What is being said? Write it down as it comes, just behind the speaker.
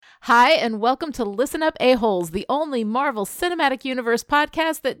Hi, and welcome to Listen Up A-Holes, the only Marvel Cinematic Universe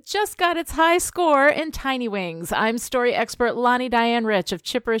podcast that just got its high score in Tiny Wings. I'm story expert Lonnie Diane Rich of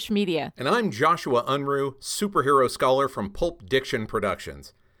Chipperish Media. And I'm Joshua Unruh, superhero scholar from Pulp Diction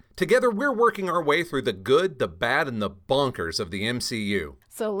Productions. Together, we're working our way through the good, the bad, and the bonkers of the MCU.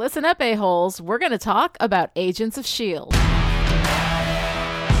 So listen up, A-Holes. We're going to talk about Agents of S.H.I.E.L.D.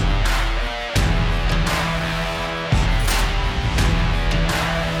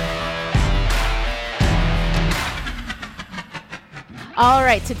 All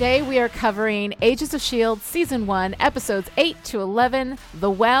right, today we are covering Agents of S.H.I.E.L.D. Season 1, Episodes 8 to 11, The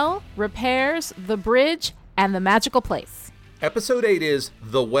Well, Repairs, The Bridge, and The Magical Place. Episode 8 is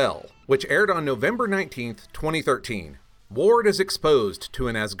The Well, which aired on November 19th, 2013. Ward is exposed to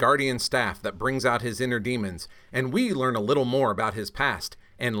an Asgardian staff that brings out his inner demons, and we learn a little more about his past.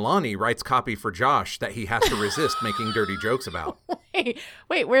 And Lonnie writes copy for Josh that he has to resist making dirty jokes about.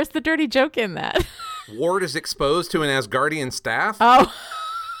 Wait, where's the dirty joke in that? Ward is exposed to an Asgardian staff? Oh.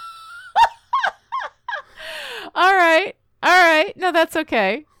 All right. No, that's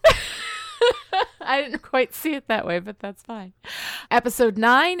okay. I didn't quite see it that way, but that's fine. Episode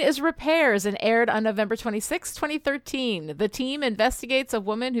 9 is Repairs and aired on November 26, 2013. The team investigates a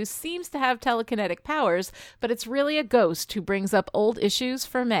woman who seems to have telekinetic powers, but it's really a ghost who brings up old issues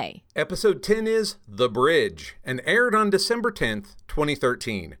for May. Episode 10 is The Bridge and aired on December 10th,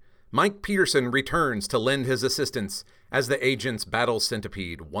 2013. Mike Peterson returns to lend his assistance as the agents battle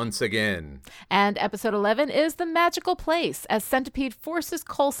Centipede once again. And episode 11 is The Magical Place, as Centipede forces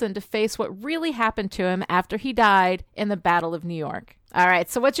Coulson to face what really happened to him after he died in the Battle of New York. All right,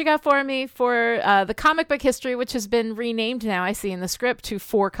 so what you got for me for the comic book history, which has been renamed now, I see in the script, to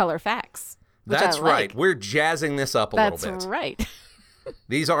 4-Color Facts. That's right. We're jazzing this up a little bit. That's right.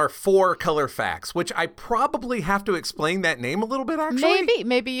 These are 4-Color Facts, which I probably have to explain that name a little bit, actually.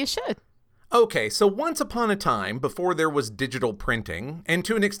 Maybe you should. Okay, so once upon a time, before there was digital printing, and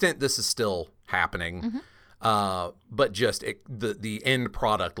to an extent this is still happening, but just the end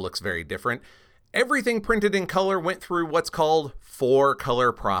product looks very different. Everything printed in color went through what's called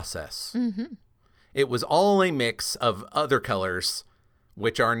 4-color process. Mm-hmm. It was all a mix of other colors,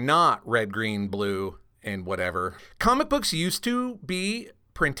 which are not red, green, blue, and whatever. Comic books used to be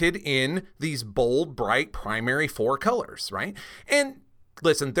printed in these bold, bright, primary 4 colors, right? And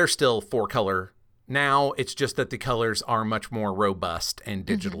listen, they're still 4-color now. It's just that the colors are much more robust and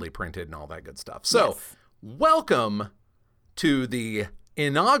digitally printed and all that good stuff. So, Welcome to the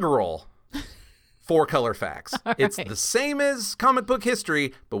inaugural 4-Color Facts. Right. It's the same as comic book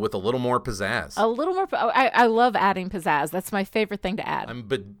history, but with a little more pizzazz. A little more. I love adding pizzazz. That's my favorite thing to add. I'm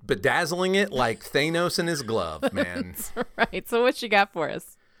bedazzling it like Thanos in his glove, man. That's right. So what you got for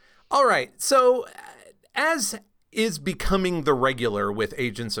us? All right. So as is becoming the regular with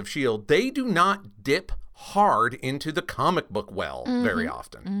Agents of S.H.I.E.L.D., they do not dip hard into the comic book well very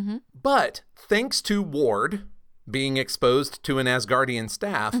often. Mm-hmm. But thanks to Ward being exposed to an Asgardian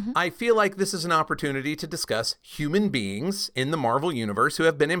staff, I feel like this is an opportunity to discuss human beings in the Marvel Universe who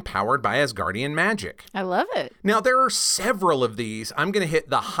have been empowered by Asgardian magic. I love it. Now, there are several of these. I'm going to hit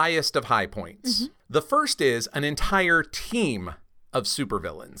the highest of high points. The first is an entire team of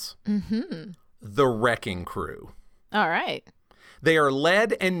supervillains. The Wrecking Crew. All right. They are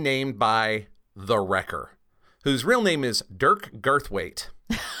led and named by the Wrecker, whose real name is Dirk Garthwaite.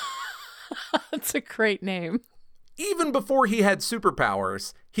 That's a great name. Even before he had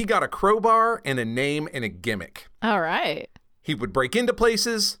superpowers, he got a crowbar and a name and a gimmick. All right. He would break into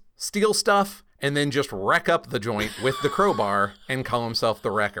places, steal stuff, and then just wreck up the joint with the crowbar and call himself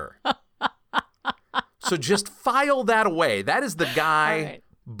the Wrecker. So just file that away. That is the guy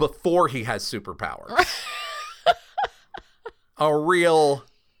before he has superpowers. A real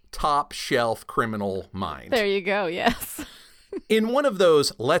top shelf criminal mind. There you go, yes. In one of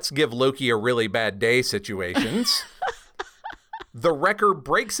those let's give Loki a really bad day situations, the Wrecker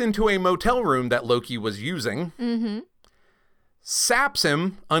breaks into a motel room that Loki was using, saps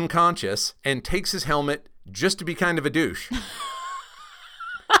him unconscious, and takes his helmet just to be kind of a douche.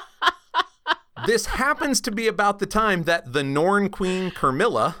 This happens to be about the time that the Norn Queen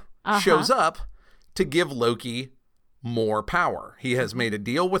Carmilla shows up to give Loki more power. He has made a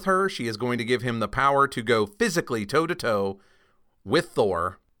deal with her. She is going to give him the power to go physically toe-to-toe with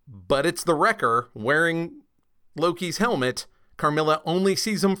Thor, but it's the Wrecker wearing Loki's helmet. Carmilla only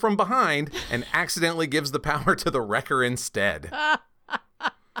sees him from behind and accidentally gives the power to the Wrecker instead.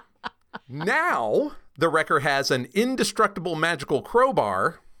 Now, the Wrecker has an indestructible magical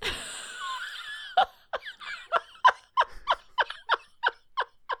crowbar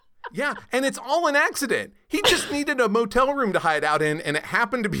Yeah, and it's all an accident. He just needed a motel room to hide out in, and it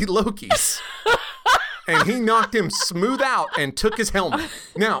happened to be Loki's. And he knocked him smooth out and took his helmet.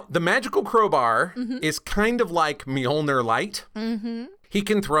 Now, the magical crowbar is kind of like Mjolnir Light. He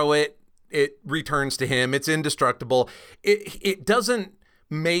can throw it. It returns to him. It's indestructible. It doesn't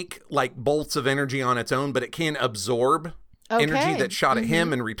make like bolts of energy on its own, but it can absorb energy that shot at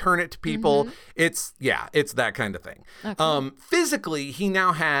him and return it to people. It's that kind of thing. Okay. Physically, he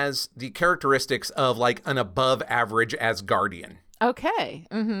now has the characteristics of like an above average Asgardian. Okay.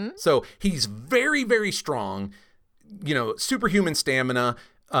 So he's very, very strong, superhuman stamina,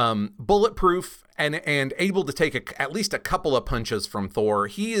 bulletproof, and able to take at least a couple of punches from Thor.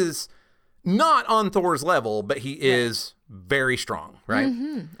 He is not on Thor's level, but he is very strong, right?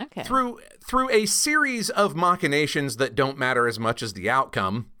 Okay. Through a series of machinations that don't matter as much as the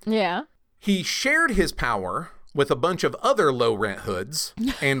outcome. Yeah. He shared his power with a bunch of other low-rent hoods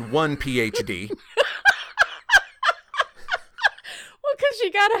and one PhD. Well, because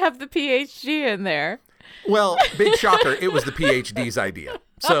you got to have the PhD in there. Well, big shocker, it was the PhD's idea.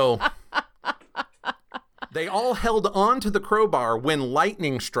 So they all held on to the crowbar when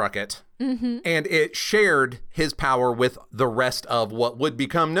lightning struck it, and it shared his power with the rest of what would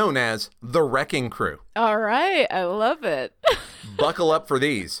become known as the Wrecking Crew. All right, I love it. Buckle up for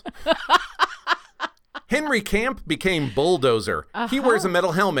these. Henry Camp became Bulldozer. He wears a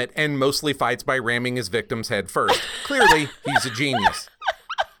metal helmet and mostly fights by ramming his victim's head first. Clearly, he's a genius.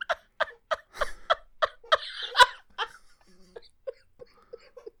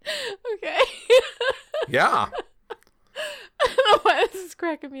 Okay. Yeah. I don't know why this is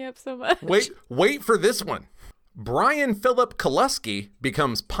cracking me up so much. Wait for this one. Brian Philip Kalusky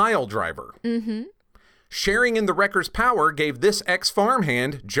becomes Pile Driver. Sharing in the Wrecker's power gave this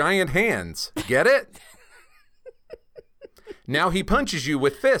ex-farmhand giant hands. Get it? Now he punches you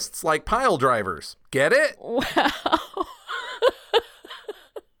with fists like pile drivers. Get it? Wow.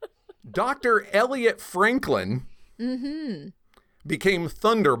 Dr. Elliot Franklin became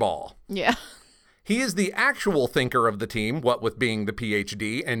Thunderball. Yeah. He is the actual thinker of the team, what with being the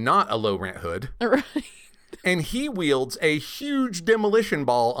PhD and not a low-rent hood. Right. And he wields a huge demolition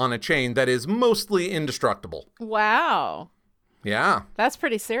ball on a chain that is mostly indestructible. Wow. Yeah. That's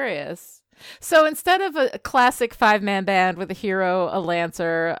pretty serious. So instead of a classic 5-man band with a hero, a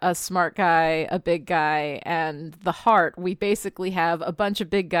lancer, a smart guy, a big guy, and the heart, we basically have a bunch of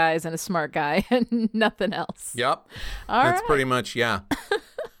big guys and a smart guy and nothing else. Yep. All That's right. pretty much, yeah.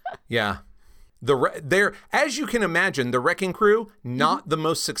 Yeah. As you can imagine, the Wrecking Crew, not the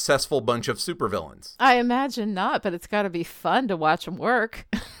most successful bunch of supervillains. I imagine not, but it's got to be fun to watch them work.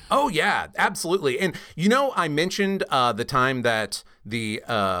 Oh, yeah, absolutely. And, I mentioned the time that the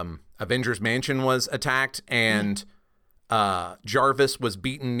Avengers Mansion was attacked and Jarvis was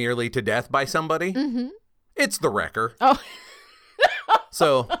beaten nearly to death by somebody. It's the Wrecker. Oh.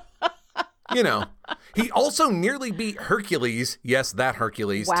 So, he also nearly beat Hercules, yes, that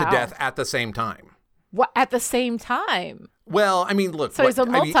Hercules, to death at the same time. What, at the same time? Well, I mean, look. So he's a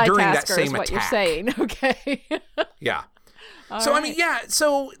multitasker during that same is what attack. you're saying. Okay. Yeah. All I mean, yeah,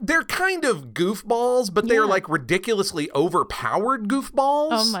 so they're kind of goofballs, but they're like ridiculously overpowered goofballs.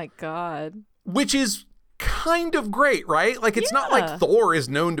 Oh my God. Which is kind of great, right? Like, it's not like Thor is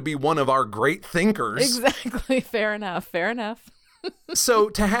known to be one of our great thinkers. Exactly. Fair enough. Fair enough. So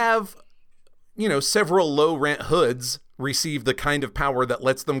to have, several low-rent hoods receive the kind of power that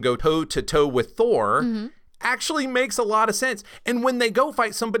lets them go toe-to-toe with Thor actually makes a lot of sense. And when they go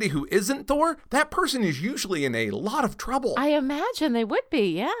fight somebody who isn't Thor, that person is usually in a lot of trouble. I imagine they would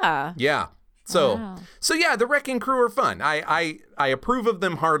be, yeah. Yeah. So yeah, the Wrecking Crew are fun. I approve of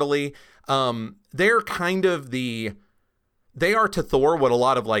them heartily. They're kind of they are to Thor what a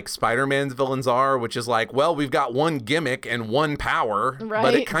lot of like Spider-Man's villains are, which is like, well, we've got one gimmick and one power,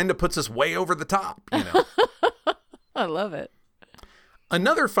 but it kind of puts us way over the top, I love it.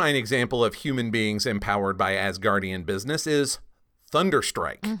 Another fine example of human beings empowered by Asgardian business is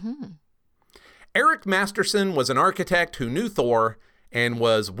Thunderstrike. Eric Masterson was an architect who knew Thor and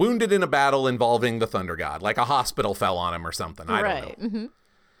was wounded in a battle involving the Thunder God, like a hospital fell on him or something. I don't know.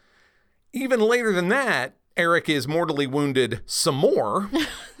 Even later than that, Eric is mortally wounded some more,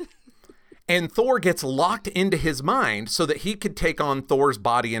 and Thor gets locked into his mind so that he could take on Thor's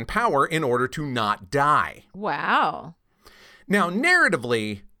body and power in order to not die. Wow. Now,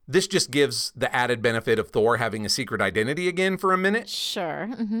 narratively, this just gives the added benefit of Thor having a secret identity again for a minute. Sure.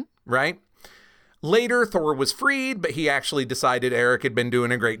 Right? Later, Thor was freed, but he actually decided Eric had been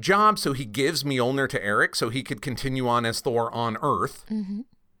doing a great job, so he gives Mjolnir to Eric so he could continue on as Thor on Earth.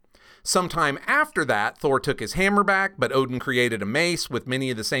 Sometime after that, Thor took his hammer back, but Odin created a mace with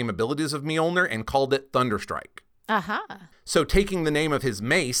many of the same abilities of Mjolnir and called it Thunderstrike. So taking the name of his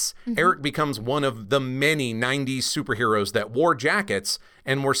mace, Eric becomes one of the many 90s superheroes that wore jackets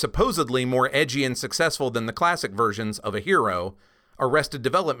and were supposedly more edgy and successful than the classic versions of a hero. Arrested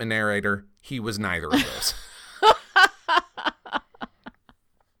Development narrator, he was neither of those.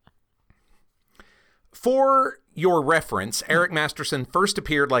 For your reference, Eric Masterson first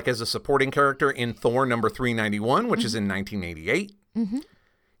appeared as a supporting character in Thor number 391, which is in 1988.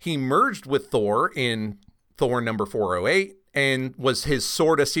 He merged with Thor in Thor number 408 and was his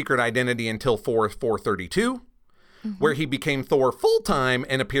sort of secret identity until Thor 432, where he became Thor full-time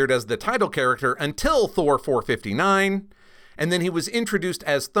and appeared as the title character until Thor 459. And then he was introduced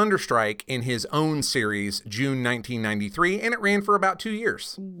as Thunderstrike in his own series, June 1993, and it ran for about 2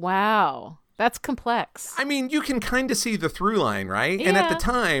 years. Wow. That's complex. I mean, you can kind of see the through line, right? Yeah. And at the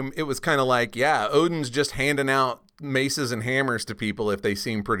time, it was kind of like, yeah, Odin's just handing out maces and hammers to people if they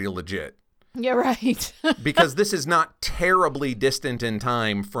seem pretty legit. Yeah, right. Because this is not terribly distant in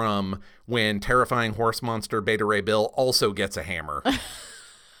time from when terrifying horse monster Beta Ray Bill also gets a hammer.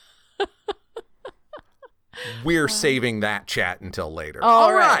 We're saving that chat until later.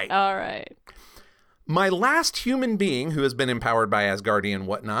 All right. My last human being who has been empowered by Asgardian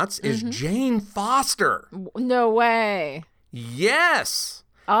whatnots is Jane Foster. No way. Yes.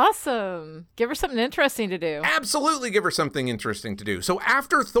 Awesome. Give her something interesting to do. Absolutely give her something interesting to do. So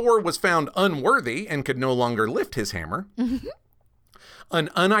after Thor was found unworthy and could no longer lift his hammer, an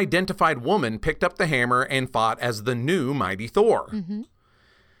unidentified woman picked up the hammer and fought as the new Mighty Thor.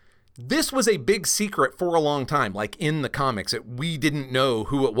 This was a big secret for a long time, in the comics. We didn't know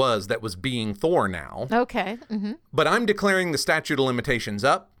who it was that was being Thor now. Okay. But I'm declaring the statute of limitations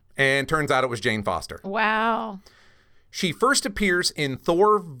up, and turns out it was Jane Foster. Wow. She first appears in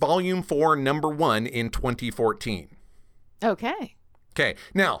Thor Volume 4, Number 1 in 2014. Okay. Okay.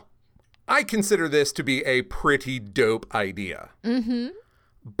 Now, I consider this to be a pretty dope idea.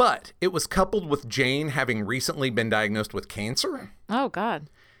 But it was coupled with Jane having recently been diagnosed with cancer. Oh, God.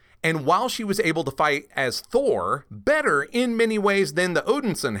 And while she was able to fight as Thor better in many ways than the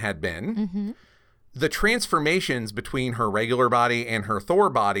Odinson had been, the transformations between her regular body and her Thor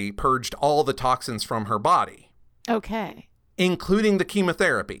body purged all the toxins from her body. Okay. Including the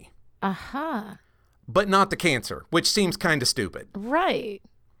chemotherapy. But not the cancer, which seems kind of stupid. Right.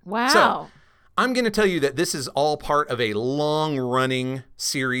 Wow. So, I'm going to tell you that this is all part of a long-running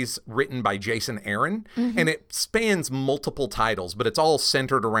series written by Jason Aaron, and it spans multiple titles, but it's all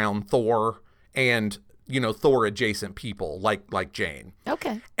centered around Thor and, Thor-adjacent people like Jane.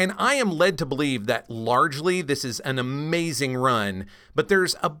 Okay. And I am led to believe that largely this is an amazing run, but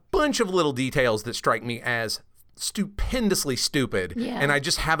there's a bunch of little details that strike me as stupendously stupid, and I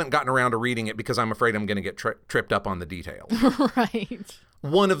just haven't gotten around to reading it because I'm afraid I'm going to get tripped up on the details. Right.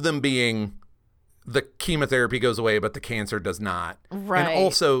 One of them being the chemotherapy goes away, but the cancer does not. Right. And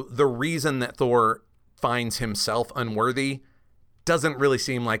also the reason that Thor finds himself unworthy doesn't really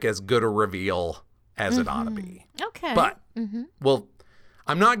seem like as good a reveal as it ought to be. Okay. But, well,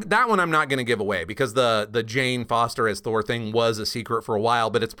 I'm not going to give away because the Jane Foster as Thor thing was a secret for a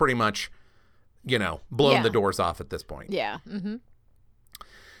while, but it's pretty much, blown the doors off at this point. Yeah.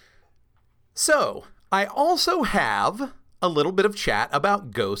 So, I also have a little bit of chat about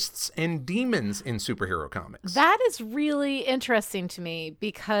ghosts and demons in superhero comics. That is really interesting to me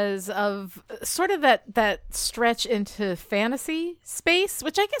because of sort of that stretch into fantasy space,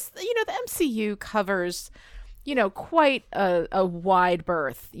 which I guess, the MCU covers, quite a wide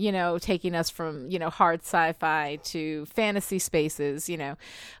berth, taking us from, hard sci-fi to fantasy spaces,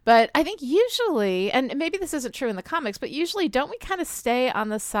 But I think usually, and maybe this isn't true in the comics, but usually don't we kind of stay on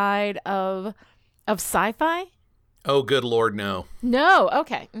the side of sci-fi? Oh, good Lord, no. No,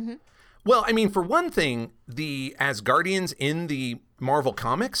 okay. Well, I mean, for one thing, the Asgardians in the Marvel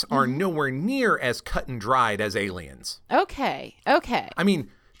comics are nowhere near as cut and dried as aliens. Okay. I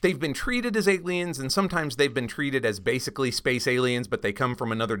mean, they've been treated as aliens, and sometimes they've been treated as basically space aliens, but they come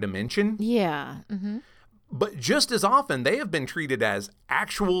from another dimension. Yeah. But just as often, they have been treated as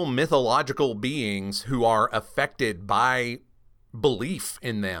actual mythological beings who are affected by belief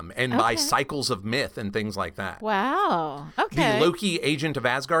in them and by cycles of myth and things like that. Wow. Okay. The Loki Agent of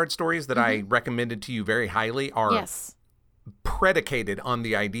Asgard stories that I recommended to you very highly are predicated on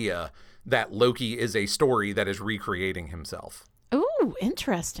the idea that Loki is a story that is recreating himself. Ooh,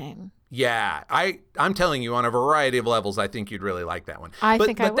 interesting. Yeah, I'm telling you on a variety of levels, I think you'd really like that one.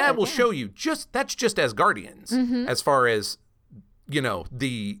 But that will show you that's just Asgardians as far as,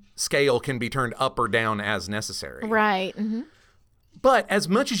 the scale can be turned up or down as necessary. Right. But as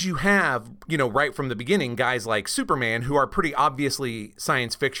much as you have, right from the beginning, guys like Superman who are pretty obviously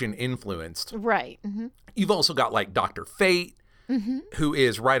science fiction influenced. Right. Mm-hmm. You've also got like Dr. Fate, who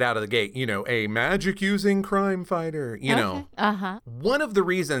is right out of the gate, a magic using crime fighter, know. Uh-huh. One of the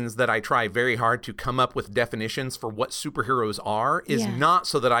reasons that I try very hard to come up with definitions for what superheroes are is not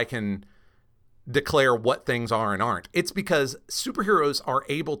so that I can declare what things are and aren't. It's because superheroes are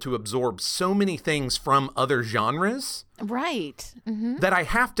able to absorb so many things from other genres. Right. Mm-hmm. That I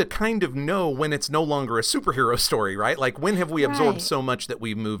have to kind of know when it's no longer a superhero story, right? Like, when have we absorbed so much that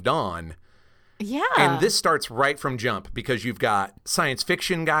we've moved on? Yeah. And this starts right from jump because you've got science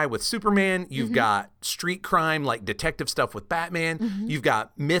fiction guy with Superman. You've got street crime, like detective stuff with Batman. You've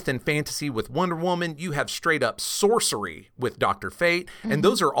got myth and fantasy with Wonder Woman. You have straight up sorcery with Dr. Fate. And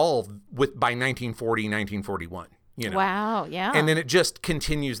those are all by 1940, 1941. Wow, yeah. And then it just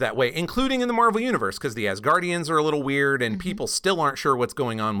continues that way, including in the Marvel Universe, because the Asgardians are a little weird and people still aren't sure what's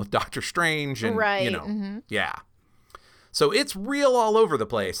going on with Doctor Strange. And, yeah. So it's real all over the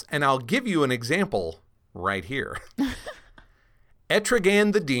place. And I'll give you an example right here.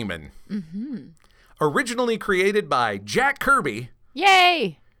 Etrigan the Demon. Originally created by Jack Kirby.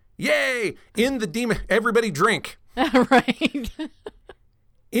 Yay! Yay! In the Demon... Everybody drink. Right.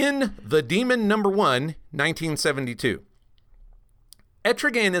 In The Demon #1, 1972.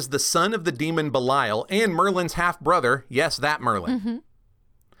 Etrigan is the son of the demon Belial and Merlin's half-brother. Yes, that Merlin.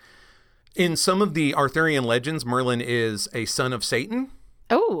 In some of the Arthurian legends, Merlin is a son of Satan.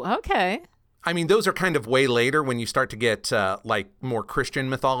 Oh, okay. I mean, those are kind of way later when you start to get more Christian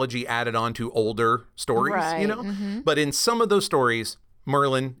mythology added onto older stories, But in some of those stories,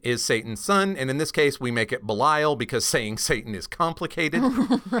 Merlin is Satan's son, and in this case, we make it Belial because saying Satan is complicated.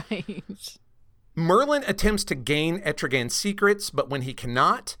 Right. Merlin attempts to gain Etrigan's secrets, but when he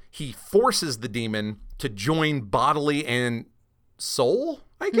cannot, he forces the demon to join bodily and soul,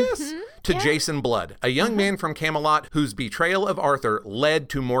 I guess, to Jason Blood, a young man from Camelot whose betrayal of Arthur led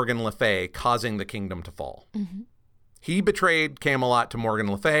to Morgan Le Fay, causing the kingdom to fall. He betrayed Camelot to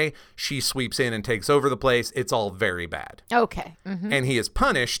Morgan Le Fay. She sweeps in and takes over the place. It's all very bad. Okay. And he is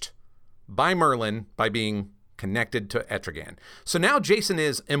punished by Merlin by being connected to Etrigan. So now Jason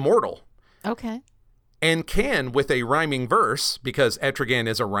is immortal. Okay. And can, with a rhyming verse, because Etrigan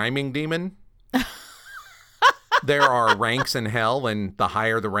is a rhyming demon. There are ranks in hell, and the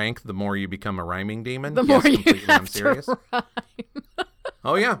higher the rank, the more you become a rhyming demon. The more you have to rhyme.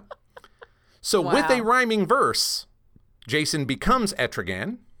 Oh, yeah. So with a rhyming verse, Jason becomes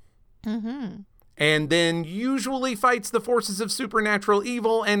Etrigan, and then usually fights the forces of supernatural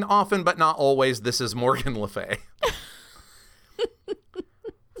evil, and often, but not always, this is Morgan Le Fay.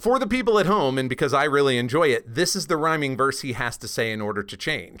 For the people at home, and because I really enjoy it, this is the rhyming verse he has to say in order to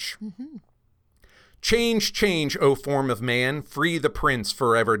change. Change, change, O form of man, free the prince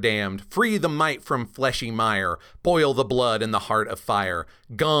forever damned, free the might from fleshy mire, boil the blood in the heart of fire.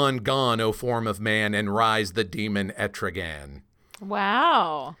 Gone, gone, O form of man, and rise the demon Etrigan.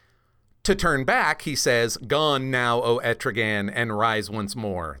 Wow. To turn back, he says, gone now, O Etrigan, and rise once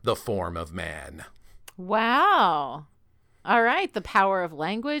more, the form of man. Wow. All right. The power of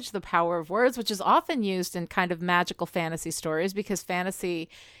language, the power of words, which is often used in kind of magical fantasy stories because fantasy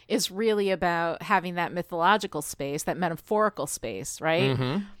is really about having that mythological space, that metaphorical space,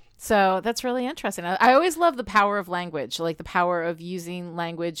 right? So that's really interesting. I always love the power of language, like the power of using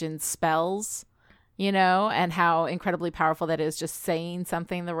language in spells, and how incredibly powerful that is. Just saying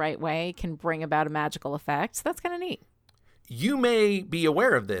something the right way can bring about a magical effect. So that's kind of neat. You may be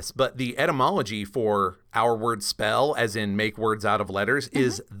aware of this, but the etymology for our word spell, as in make words out of letters,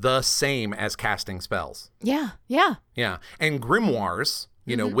 is the same as casting spells. Yeah. Yeah. And grimoires,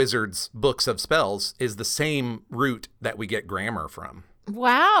 wizards' books of spells, is the same root that we get grammar from.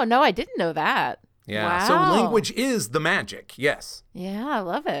 Wow. No, I didn't know that. Yeah. Wow. So language is the magic. Yes. Yeah, I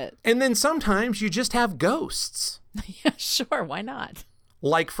love it. And then sometimes you just have ghosts. Yeah, sure. Why not?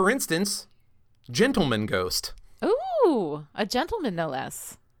 Like, for instance, Gentleman Ghost. Ooh, a gentleman, no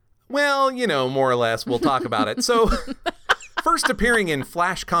less. Well, more or less. We'll talk about it. So, first appearing in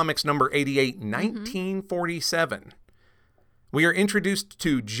Flash Comics number 88, 1947, we are introduced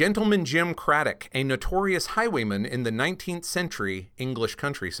to Gentleman Jim Craddock, a notorious highwayman in the 19th century English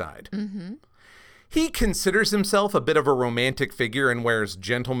countryside. He considers himself a bit of a romantic figure and wears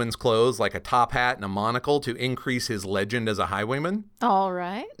gentleman's clothes like a top hat and a monocle to increase his legend as a highwayman. All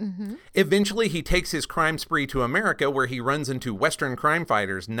right. Eventually, he takes his crime spree to America, where he runs into Western crime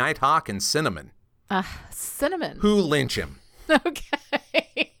fighters Nighthawk and Cinnamon. Cinnamon. Who lynch him.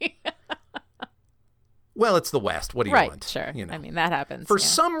 Okay. Well, it's the West. What do you want? Right, sure. I mean, that happens. For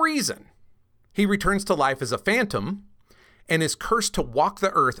some reason, he returns to life as a phantom, and is cursed to walk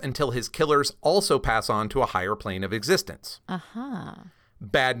the earth until his killers also pass on to a higher plane of existence. Uh-huh.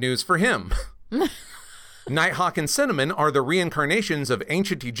 Bad news for him. Nighthawk and Cinnamon are the reincarnations of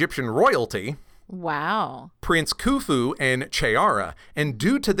ancient Egyptian royalty, Wow. Prince Khufu and Cheara, and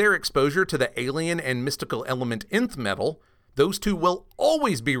due to their exposure to the alien and mystical element nth metal, those two will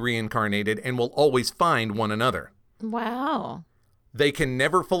always be reincarnated and will always find one another. Wow. They can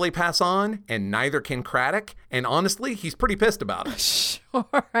never fully pass on, and neither can Craddock, and honestly, he's pretty pissed about it.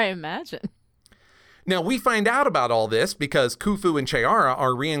 Sure, I imagine. Now, we find out about all this because Khufu and Cheara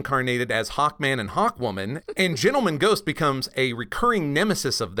are reincarnated as Hawkman and Hawkwoman, and Gentleman Ghost becomes a recurring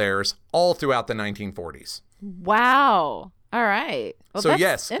nemesis of theirs all throughout the 1940s. Wow. All right. Well, So that's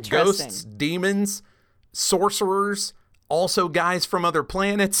yes, interesting. ghosts, demons, sorcerers, also guys from other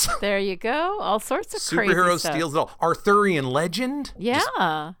planets. There you go. All sorts of crazy Superhero stuff. steals it all. Arthurian legend. Yeah.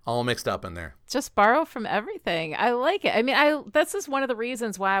 Just all mixed up in there. Just borrow from everything. I like it. I mean, this is one of the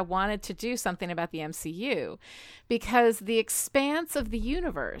reasons why I wanted to do something about the MCU, because the expanse of the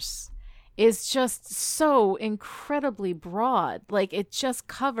universe is just so incredibly broad. Like, it just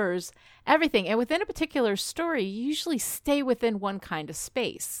covers everything. And within a particular story, you usually stay within one kind of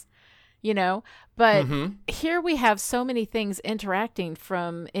space, you know? But here we have so many things interacting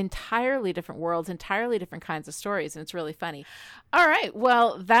from entirely different worlds, entirely different kinds of stories, and it's really funny. All right,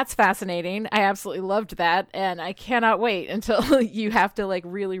 well, that's fascinating. I absolutely loved that, and I cannot wait until you have to like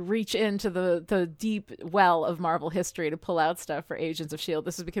really reach into the deep well of Marvel history to pull out stuff for Agents of S.H.I.E.L.D.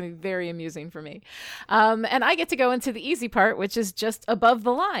 This is becoming very amusing for me. And I get to go into the easy part, which is just above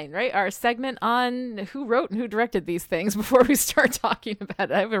the line, right? Our segment on who wrote and who directed these things before we start talking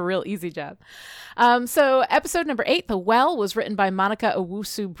about it. I have a real easy job. So episode number 8, The Well, was written by Monica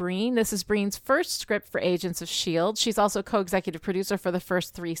Owusu-Breen. This is Breen's first script for Agents of S.H.I.E.L.D. She's also co-executive producer for the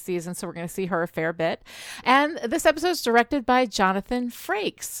first 3 seasons, so we're going to see her a fair bit. And this episode is directed by Jonathan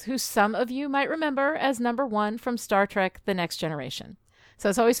Frakes, who some of you might remember as number 1 from Star Trek: The Next Generation. So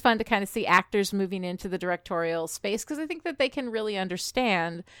it's always fun to kind of see actors moving into the directorial space, because I think that they can really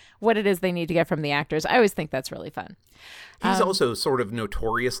understand what it is they need to get from the actors. I always think that's really fun. He's also sort of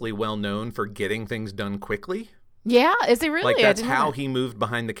notoriously well known for getting things done quickly. Yeah, is he really? Like, that's how he moved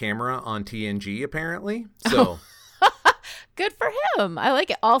behind the camera on TNG, apparently. So Good for him. I like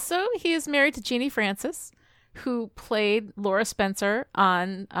it. Also, he is married to Jeannie Francis, who played Laura Spencer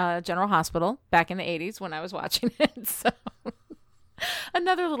on General Hospital back in the 80s when I was watching it. So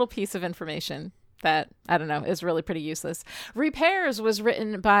another little piece of information that, I don't know, is really pretty useless. Repairs was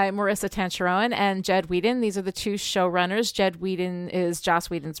written by Marissa Tancharoen and Jed Whedon. These are the 2 showrunners. Jed Whedon is Joss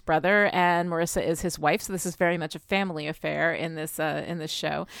Whedon's brother, and Marissa is his wife. So this is very much a family affair in this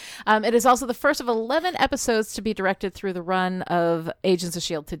show. It is also the first of 11 episodes to be directed through the run of Agents of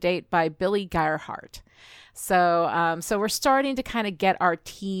S.H.I.E.L.D. to date by Billy Geierhardt. So we're starting to kind of get our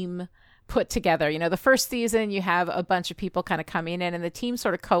team put together. You know, the first season, you have a bunch of people kind of coming in, and the team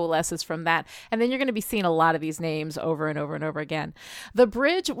sort of coalesces from that. And then you're going to be seeing a lot of these names over and over and over again. The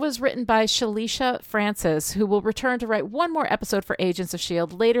Bridge was written by Shalisha Francis, who will return to write one more episode for Agents of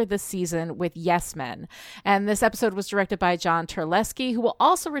S.H.I.E.L.D. later this season with Yes Men. And this episode was directed by John Terlesky, who will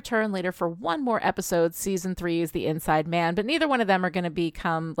also return later for one more episode. Season 3 is The Inside Man, but neither one of them are going to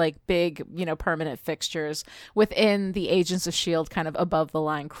become like big, you know, permanent fixtures within the Agents of S.H.I.E.L.D. kind of above the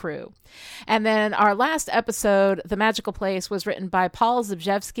line crew. And then our last episode, The Magical Place, was written by Paul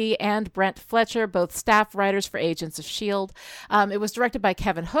Zbyszewski and Brent Fletcher, both staff writers for Agents of S.H.I.E.L.D. It was directed by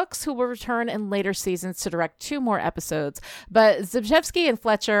Kevin Hooks, who will return in later seasons to direct 2 more episodes. But Zbyszewski and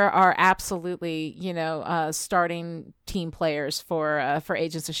Fletcher are absolutely, you know, starting team players for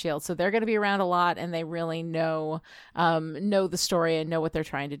Agents of S.H.I.E.L.D. So they're going to be around a lot, and they really know the story and know what they're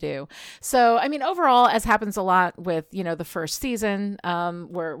trying to do. So, I mean, overall, as happens a lot with, you know, the first season,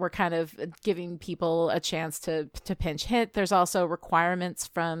 we're kind of giving people a chance to pinch hit. There's also requirements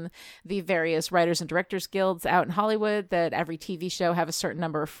from the various writers and directors guilds out in Hollywood that every TV show have a certain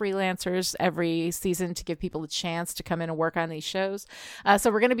number of freelancers every season to give people a chance to come in and work on these shows.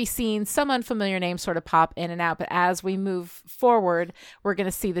 So we're going to be seeing some unfamiliar names sort of pop in and out, but as we move forward, we're going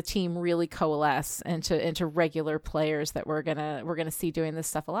to see the team really coalesce into regular players that we're gonna see doing this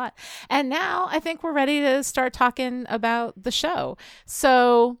stuff a lot. And now I think we're ready to start talking about the show.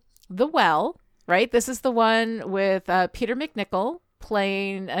 So The Well, right? This is the one with Peter McNichol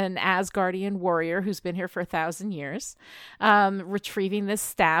playing an Asgardian warrior who's been here for 1,000 years, retrieving this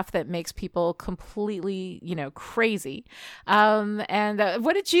staff that makes people completely, you know, crazy. And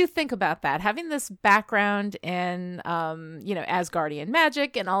what did you think about that? Having this background in, you know, Asgardian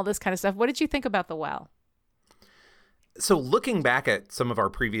magic and all this kind of stuff. What did you think about The Well? So looking back at some of our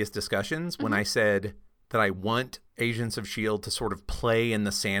previous discussions, when I said that I want Agents of S.H.I.E.L.D. to sort of play in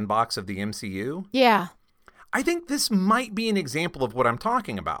the sandbox of the MCU. Yeah. I think this might be an example of what I'm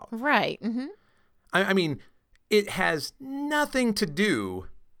talking about. Right. Mm-hmm. I mean, it has nothing to do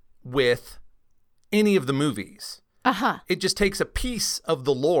with any of the movies. Uh-huh. It just takes a piece of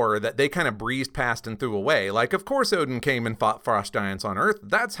the lore that they kind of breezed past and threw away. Like, of course, Odin came and fought frost giants on Earth.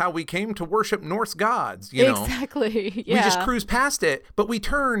 That's how we came to worship Norse gods, you know? Exactly. Yeah. We just cruise past it, but we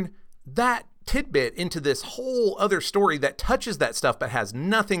turn that tidbit into this whole other story that touches that stuff but has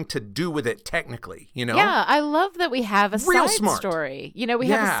nothing to do with it technically, you know? Yeah, I love that we have a Real side smart. story. You know, we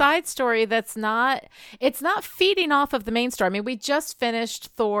have a side story that's not, it's not feeding off of the main story. I mean, we just finished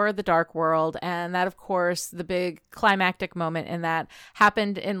Thor, The Dark World, and that, of course, the big climactic moment in that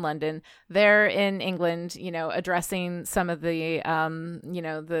happened in London. They're in England, you know, addressing some of the, you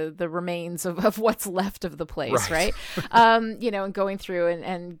know, the remains of what's left of the place, right? You know, and going through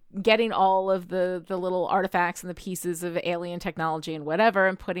and getting all of the little artifacts and the pieces of alien technology and whatever,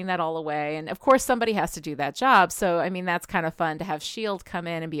 and putting that all away. And of course, somebody has to do that job. So, I mean, that's kind of fun to have S.H.I.E.L.D. come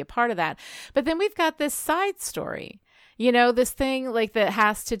in and be a part of that. But then we've got this side story, you know, this thing like that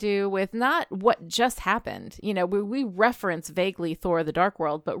has to do with not what just happened. You know, we reference vaguely Thor, The Dark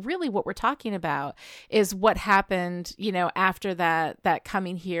World, but really what we're talking about is what happened, you know, after that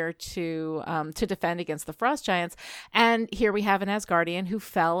coming here to defend against the frost giants. And here we have an Asgardian who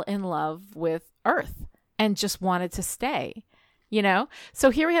fell in love with Earth and just wanted to stay. You know, so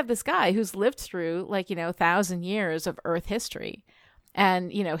here we have this guy who's lived through, like, you know, 1,000 years of Earth history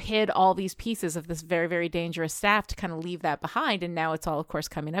and, you know, hid all these pieces of this very, very dangerous staff to kind of leave that behind. And now it's all, of course,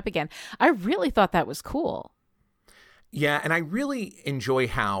 coming up again. I really thought that was cool. Yeah. And I really enjoy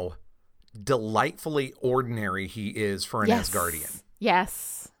how delightfully ordinary he is for an Asgardian.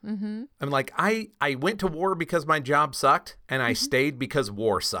 Yes. Mm-hmm. I'm like, I went to war because my job sucked and I stayed because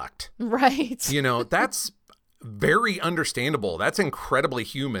war sucked. Right. You know, that's very understandable. That's incredibly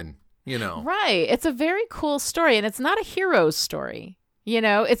human, you know. Right. It's a very cool story, and it's not a hero's story. You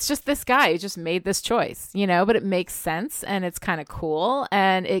know, it's just this guy who just made this choice, you know, but it makes sense and it's kind of cool.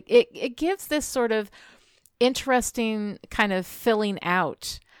 And it gives this sort of interesting kind of filling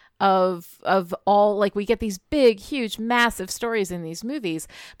out of all, like, we get these big, huge, massive stories in these movies,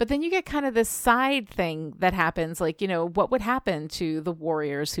 but then you get kind of this side thing that happens, like, you know, what would happen to the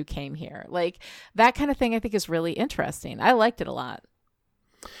warriors who came here? Like, that kind of thing I think is really interesting. I liked it a lot.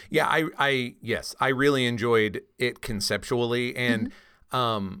 Yeah, I really enjoyed it conceptually, and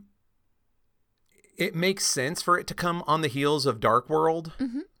it makes sense for it to come on the heels of Dark World.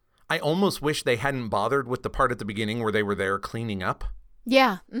 Mm-hmm. I almost wish they hadn't bothered with the part at the beginning where they were there cleaning up.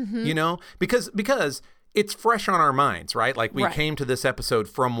 Yeah. Mm-hmm. You know, because it's fresh on our minds, right? Like, we came to this episode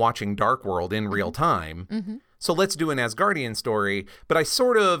from watching Dark World in real time. Mm-hmm. So let's do an Asgardian story. But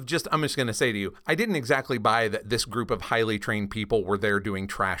I'm just going to say to you, I didn't exactly buy that this group of highly trained people were there doing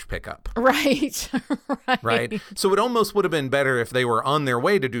trash pickup. Right. Right. So it almost would have been better if they were on their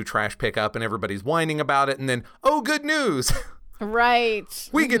way to do trash pickup and everybody's whining about it. And then, oh, good news. Right.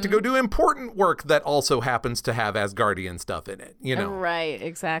 We get to go do important work that also happens to have Asgardian stuff in it, you know. Right,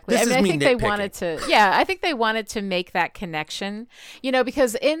 exactly. This I think they wanted to, I think they wanted to make that connection, you know,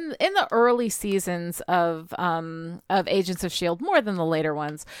 because in the early seasons of Agents of S.H.I.E.L.D., more than the later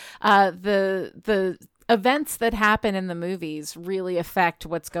ones, the events that happen in the movies really affect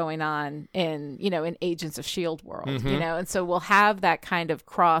what's going on in Agents of S.H.I.E.L.D. world, you know, and so we'll have that kind of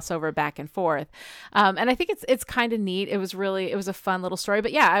crossover back and forth. And I think it's kind of neat. It was a fun little story,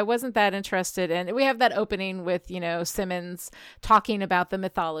 but yeah, I wasn't that interested. And we have that opening with, you know, Simmons talking about the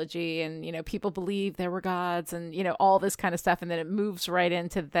mythology and, you know, people believe there were gods and, you know, all this kind of stuff. And then it moves right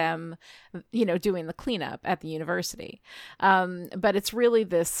into them, you know, doing the cleanup at the university. But it's really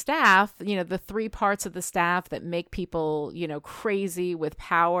this staff, you know, the three parts of the staff that make people, you know, crazy with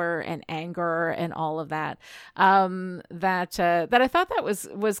power and anger and all of that, that I thought that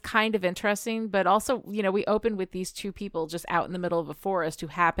was kind of interesting. But also, you know, we opened with these two people just out in the middle of a forest who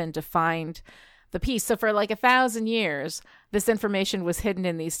happened to find the piece. So for like 1,000 years, this information was hidden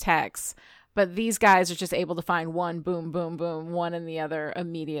in these texts. But these guys are just able to find one, boom, boom, boom, one and the other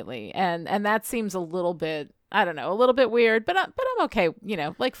immediately. And that seems a little bit, I don't know, a little bit weird, but I'm okay, you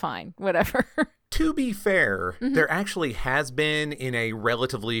know, like, fine, whatever. To be fair, there actually has been, in a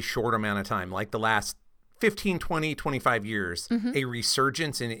relatively short amount of time, like the last 15, 20, 25 years, a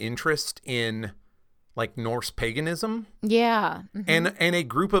resurgence in interest in, like, Norse paganism. Yeah. And a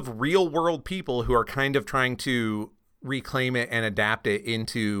group of real world people who are kind of trying to reclaim it and adapt it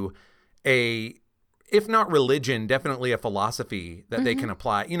into a, if not religion, definitely a philosophy that they can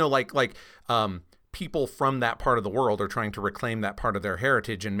apply. You know, like people from that part of the world are trying to reclaim that part of their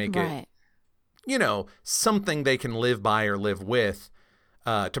heritage and make it something they can live by or live with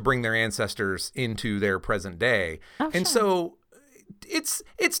to bring their ancestors into their present day. Oh, and sure. so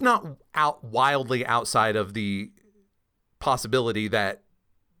it's not wildly outside of the possibility that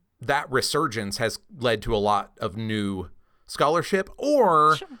resurgence has led to a lot of new scholarship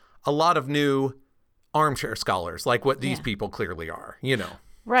or Sure. a lot of new armchair scholars, like what these people clearly are,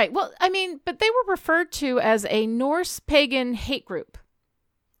 Right. Well, I mean, but they were referred to as a Norse pagan hate group,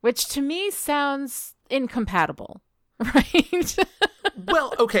 which to me sounds incompatible, right?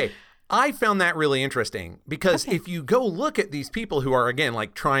 Well, okay. I found that really interesting because if you go look at these people who are, again,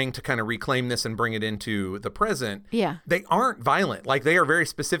 like trying to kind of reclaim this and bring it into the present, Yeah. they aren't violent. Like they are very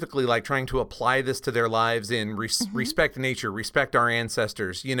specifically like trying to apply this to their lives in respect nature, respect our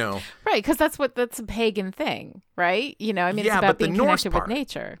ancestors, Right, because that's a pagan thing, right? I mean, it's Yeah, about but the being Norse connected with part.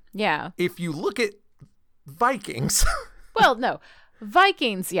 nature. Yeah. If you look at Vikings, Well, no.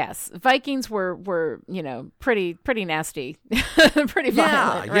 Vikings, yes. Vikings were pretty nasty, pretty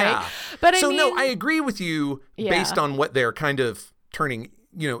violent, right? yeah. But so I mean, no, I agree with you Yeah. based on what they're kind of turning,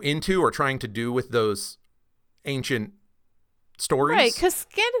 into or trying to do with those ancient stories. right, because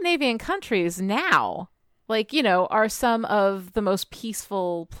Scandinavian countries now, are some of the most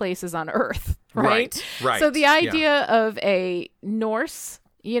peaceful places on Earth, right? Right. So the yeah. idea of a Norse,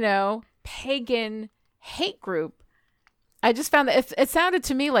 pagan hate group, I just found that it sounded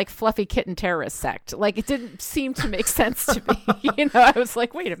to me like fluffy kitten terrorist sect. Like it didn't seem to make sense to me. I was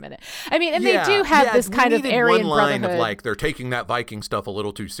like, wait a minute. I mean, and they do have this we kind of needed Aryan one line brotherhood. of like they're taking that Viking stuff a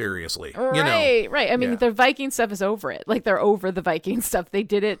little too seriously. Right, right. I mean, Yeah. the Viking stuff is over it. Like they're over the Viking stuff. They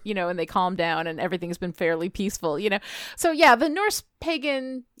did it, and they calmed down and everything's been fairly peaceful, So yeah, the Norse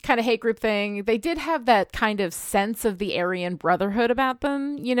pagan kind of hate group thing, they did have that kind of sense of the Aryan brotherhood about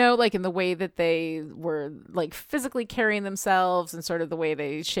them, like in the way that they were like physically carrying themselves and sort of the way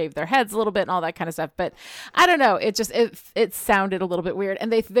they shaved their heads a little bit and all that kind of stuff. But I don't know. It just, it sounded a little bit weird,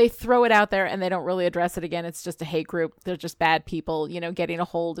 and they throw it out there and they don't really address it again. It's just a hate group. They're just bad people, getting a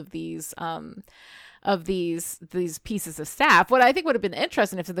hold of these pieces of staff. What I think would have been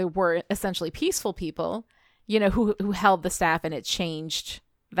interesting if they were essentially peaceful people, who held the staff and it changed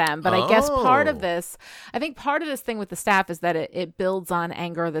them. But I guess part of this thing with the staff is that it builds on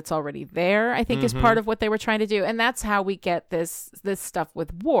anger that's already there, I think is part of what they were trying to do. And that's how we get this stuff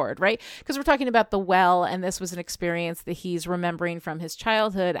with Ward, right? Because we're talking about the well, and this was an experience that he's remembering from his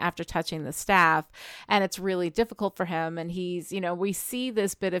childhood after touching the staff. And it's really difficult for him. And he's, we see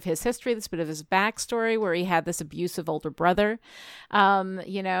this bit of his history, this bit of his backstory where he had this abusive older brother,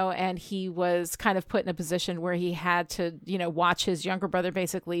 and he was kind of put in a position where he had to, watch his younger brother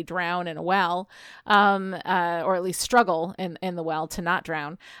basically drown in a well, or at least struggle in the well to not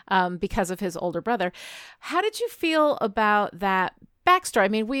drown, because of his older brother. How did you feel about that backstory? I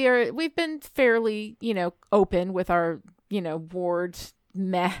mean, we've been fairly, open with our, Ward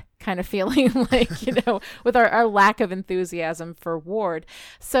meh kind of feeling, like, with our lack of enthusiasm for Ward.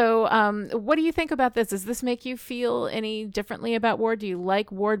 So what do you think about this? Does this make you feel any differently about Ward? Do you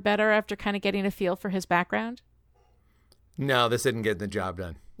like Ward better after kind of getting a feel for his background? No, this isn't getting the job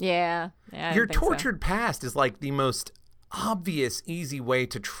done. Yeah. I Your didn't think so. tortured past is like the most obvious, easy way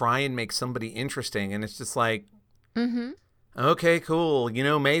to try and make somebody interesting. And it's just like, okay, cool.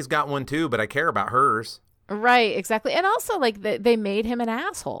 May's got one too, but I care about hers. Right, exactly. And also, like, they made him an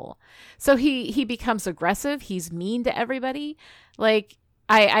asshole. So he becomes aggressive. He's mean to everybody. Like,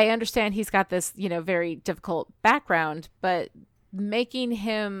 I understand he's got this, very difficult background, but making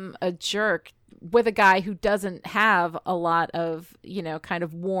him a jerk with a guy who doesn't have a lot of, kind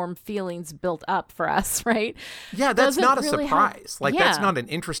of warm feelings built up for us, right? Yeah, that's Doesn't not a really surprise. help. Like, Yeah. that's not an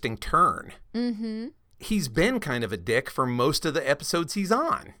interesting turn. Mm-hmm. He's been kind of a dick for most of the episodes he's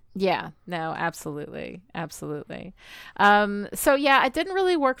on. Yeah, no, absolutely. So yeah, it didn't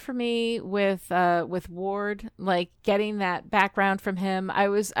really work for me with Ward, like getting that background from him. I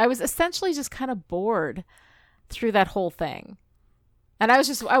was essentially just kind of bored through that whole thing. And I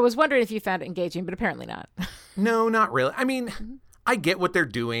was wondering if you found it engaging, but apparently not. No, not really. I mean, I get what they're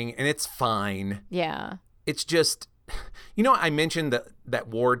doing and it's fine. Yeah. It's just, I mentioned that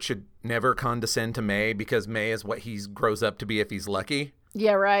Ward should never condescend to May because May is what he grows up to be if he's lucky.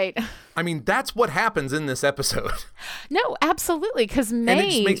 Yeah, right. I mean, that's what happens in this episode. No, absolutely, because May And it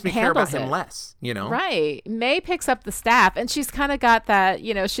just makes me care about him handles it. less, Right. May picks up the staff, and she's kind of got that,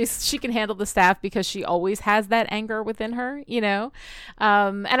 she can handle the staff because she always has that anger within her,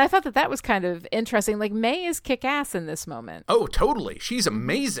 And I thought that was kind of interesting. Like, May is kick-ass in this moment. Oh, totally. She's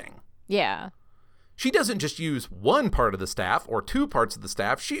amazing. Yeah. She doesn't just use one part of the staff or two parts of the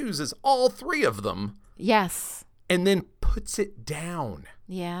staff. She uses all three of them Yes. and then puts it down.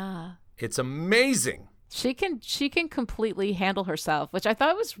 Yeah. It's amazing. She can completely handle herself, which I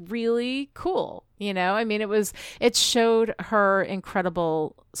thought was really cool. I mean, it showed her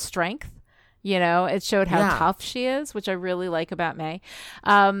incredible strength. It showed how tough she is, which I really like about May.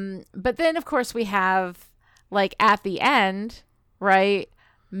 But then, of course, we have, like, at the end, right,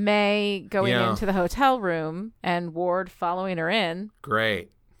 May going into the hotel room and Ward following her in.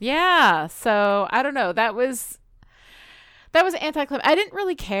 Great. Yeah. So, I don't know. That was anticlimactic. I didn't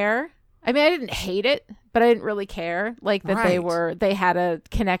really care. I mean, I didn't hate it, but I didn't really care, like, that they had a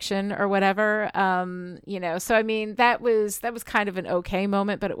connection or whatever. So I mean, that was kind of an okay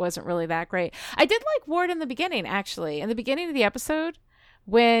moment, but it wasn't really that great. I did like Ward in the beginning, actually. In the beginning of the episode,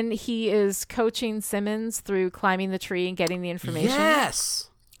 when he is coaching Simmons through climbing the tree and getting the information. Yes.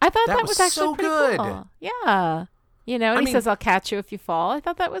 I thought that was actually so pretty good. cool. Yeah. And he says, "I'll catch you if you fall." I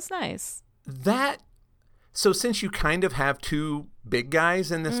thought that was nice. So since you kind of have two big guys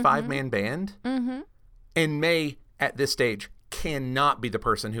in this 5-man band, and May at this stage cannot be the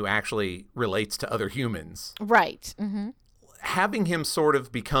person who actually relates to other humans. Right. Having him sort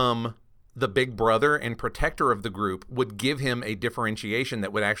of become the big brother and protector of the group would give him a differentiation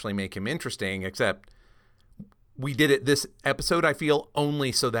that would actually make him interesting, except we did it this episode, I feel,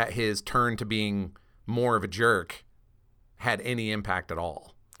 only so that his turn to being more of a jerk had any impact at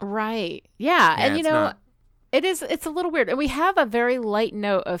all. Right. Yeah. And it's a little weird. And we have a very light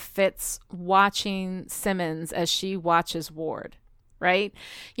note of Fitz watching Simmons as she watches Ward, right?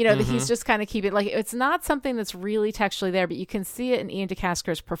 That he's just kind of keeping, like, it's not something that's really textually there, but you can see it in Ian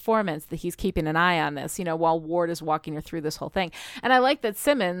DeCastro's performance that he's keeping an eye on this, while Ward is walking her through this whole thing. And I like that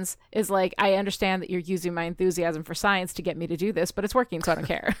Simmons is like, I understand that you're using my enthusiasm for science to get me to do this, but it's working, so I don't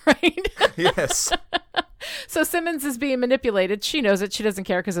care, right? Yes. So Simmons is being manipulated. She knows it. She doesn't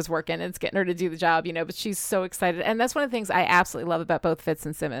care because it's working. It's getting her to do the job, but she's so excited. And that's one of the things I absolutely love about both Fitz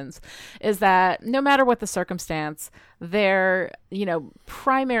and Simmons is that no matter what the circumstance, their,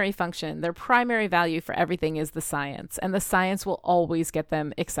 primary function, their primary value for everything is the science. And the science will always get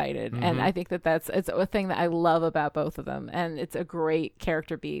them excited. And I think it's a thing that I love about both of them. And it's a great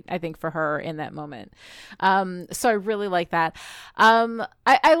character beat, I think, for her in that moment. So I really like that.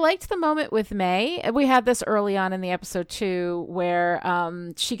 I liked the moment with May. We had this early on in the episode too, where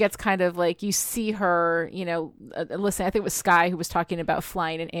she gets kind of like, you see her, listen, I think it was Skye who was talking about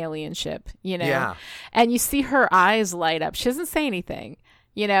flying an alien ship, and you see her eyes light up. She doesn't say anything,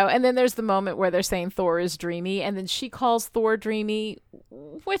 and then there's the moment where they're saying Thor is dreamy, and then she calls Thor dreamy,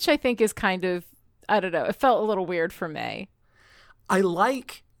 which I think is kind of, I don't know, it felt a little weird for May.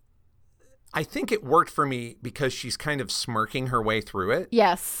 I think it worked for me because she's kind of smirking her way through it.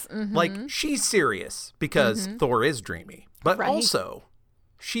 Yes. Like, she's serious because Thor is dreamy. But also,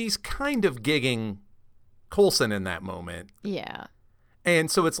 she's kind of gigging Coulson in that moment. Yeah. And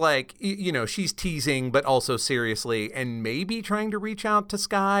so it's like, she's teasing, but also seriously, and maybe trying to reach out to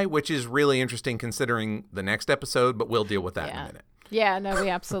Skye, which is really interesting considering the next episode, but we'll deal with that in a minute. Yeah, no, we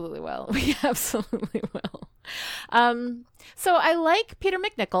absolutely will. We absolutely will. So I like Peter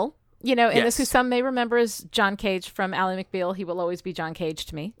McNichol. And this, who some may remember as John Cage from Ally McBeal. He will always be John Cage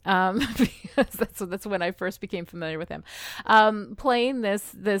to me, because that's when I first became familiar with him. Playing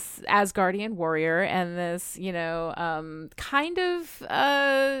this Asgardian warrior and this, kind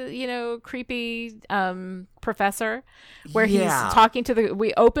of, creepy professor, where he's talking to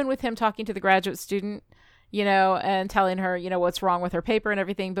we open with him talking to the graduate student, and telling her, what's wrong with her paper and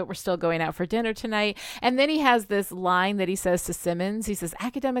everything, but we're still going out for dinner tonight. And then he has this line that he says to Simmons. He says,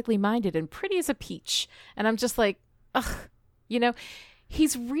 academically minded and pretty as a peach. And I'm just like, ugh,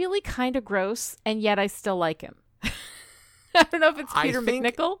 he's really kind of gross, and yet I still like him. I don't know if it's Peter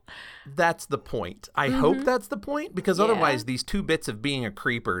McNichol. That's the point. I hope that's the point, because otherwise these two bits of being a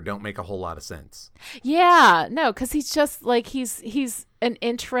creeper don't make a whole lot of sense. Yeah, no, because he's just like, he's an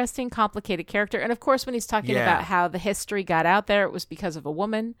interesting, complicated character. And of course, when he's talking about how the history got out there, it was because of a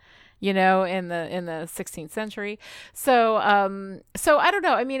woman, in the 16th century. So I don't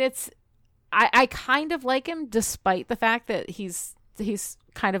know. I mean, I kind of like him despite the fact that he's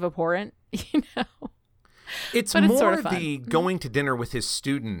kind of abhorrent, It's more sort of the going to dinner with his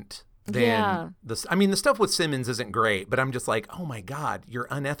student than the. I mean, the stuff with Simmons isn't great, but I'm just like, oh my God, you're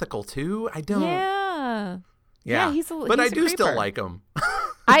unethical too? I don't. Yeah. But I do still like him.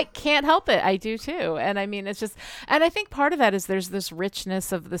 I can't help it. I do too. And I mean, it's just, and I think part of that is there's this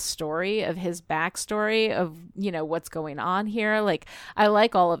richness of the story, of his backstory, of, what's going on here. Like, I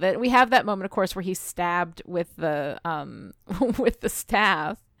like all of it. We have that moment, of course, where he's stabbed with the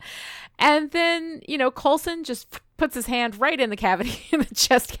staff. And then, Coulson just puts his hand right in the cavity, in the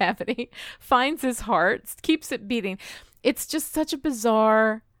chest cavity, finds his heart, keeps it beating. It's just such a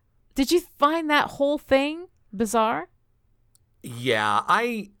bizarre Did you find that whole thing bizarre? Yeah,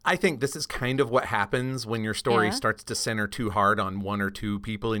 I think this is kind of what happens when your story Yeah. starts to center too hard on one or two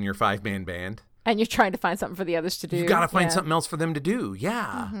people in your 5-man band. And you're trying to find something for the others to do. You got to find Yeah. something else for them to do.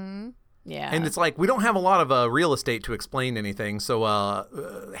 Yeah. Yeah. And it's like, we don't have a lot of real estate to explain anything. So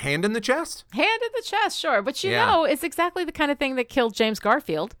hand in the chest? Hand in the chest, sure. But you Yeah. know, it's exactly the kind of thing that killed James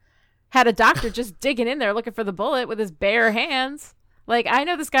Garfield. Had a doctor just digging in there looking for the bullet with his bare hands. Like, I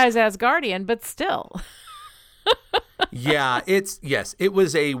know this guy's Asgardian, but still. Yeah, it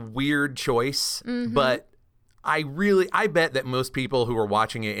was a weird choice, but I bet that most people who were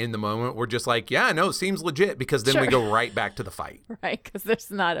watching it in the moment were just like, yeah, no, seems legit, because then we Sure. go right back to the fight. Right, because there's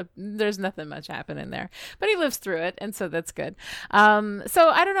nothing much happening there, but he lives through it, and so that's good. So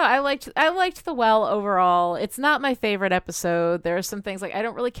I don't know. I liked The Well overall. It's not my favorite episode. There are some things like I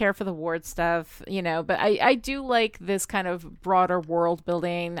don't really care for the Ward stuff, but I do like this kind of broader world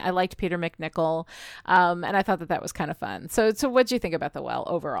building. I liked Peter McNichol, and I thought that was kind of fun. So what do you think about The Well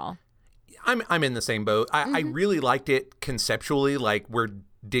overall? I'm in the same boat. I really liked it conceptually, like we're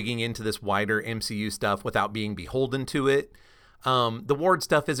digging into this wider MCU stuff without being beholden to it. The Ward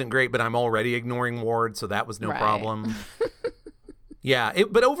stuff isn't great, but I'm already ignoring Ward, so that was no Right. problem. Yeah,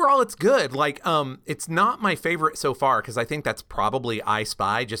 but overall it's good. Like, it's not my favorite so far, because I think that's probably I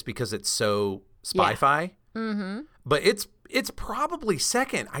Spy, just because it's so spy-fi. Mm-hmm. But it's probably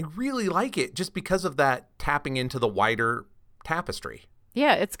second. I really like it just because of that tapping into the wider tapestry.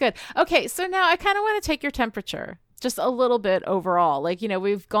 Yeah, it's good. Okay, so now I kind of want to take your temperature just a little bit overall. Like,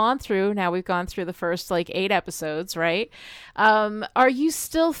 we've gone through the first 8 episodes, right? Are you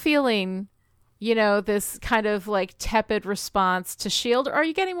still feeling, this kind of tepid response to S.H.I.E.L.D., or are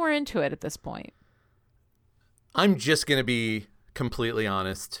you getting more into it at this point? I'm just going to be completely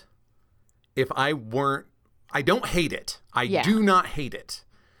honest. I don't hate it. I do not hate it.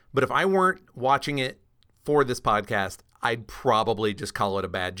 But if I weren't watching it for this podcast, I'd probably just call it a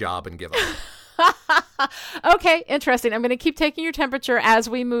bad job and give up. Okay, interesting. I'm going to keep taking your temperature as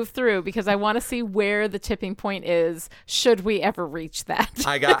we move through, because I want to see where the tipping point is, should we ever reach that.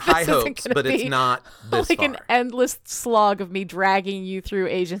 I got high This isn't hopes, gonna but it's be not this like far. an endless slog of me dragging you through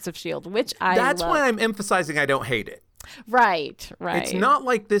Agents of S.H.I.E.L.D., which I That's love. why I'm emphasizing I don't hate it. Right. It's not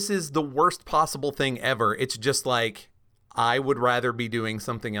like this is the worst possible thing ever. It's just like, I would rather be doing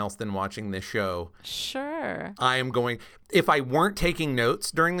something else than watching this show. Sure. If I weren't taking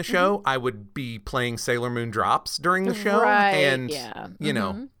notes during the show, I would be playing Sailor Moon Drops during the show. Right, And, yeah.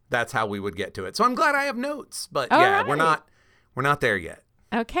 that's how we would get to it. So I'm glad I have notes. But All yeah, right. we're not there yet.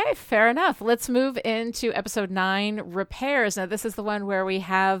 Okay, fair enough. Let's move into episode 9, Repairs. Now, this is the one where we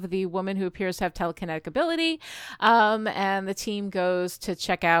have the woman who appears to have telekinetic ability, and the team goes to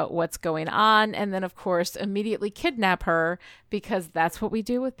check out what's going on, and then, of course, immediately kidnap her, because that's what we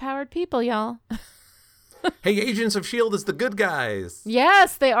do with powered people, y'all. Hey, Agents of S.H.I.E.L.D. is the good guys.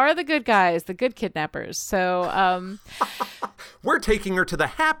 Yes, they are the good guys, the good kidnappers. So, We're taking her to the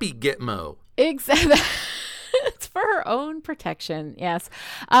happy Gitmo. exactly. It's for her own protection. Yes.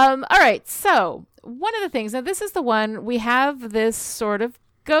 All right. So one of the things, now this is the one, we have this sort of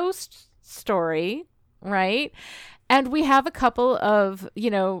ghost story, right? And we have a couple of,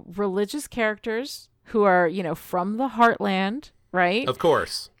 religious characters who are, from the heartland, right? Of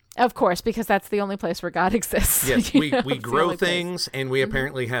course. Of course, because that's the only place where God exists. Yes, You we know, it's the grow only place. things, and we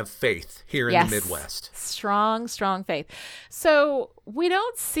apparently have faith here in the Midwest. Strong faith. So we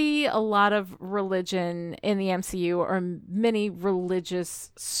don't see a lot of religion in the MCU or many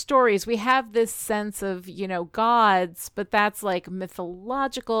religious stories. We have this sense of, gods, but that's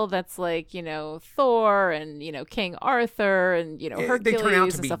mythological. That's Thor and, King Arthur and, They turn out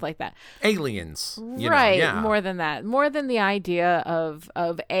Hercules to and be stuff like that. Aliens. Right. Yeah. More than that. More than the idea of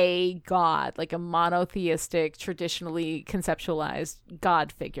a god, like a monotheistic, traditionally conceptualized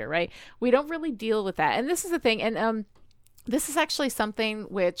god figure, right? We don't really deal with that. And this is the thing. And this is actually something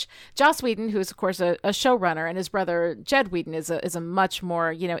which Joss Whedon, who is of course a showrunner, and his brother Jed Whedon is a much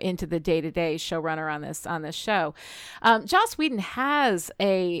more into the day-to-day showrunner on this show. Joss Whedon has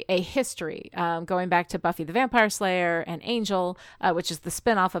a history going back to Buffy the Vampire Slayer and Angel, which is the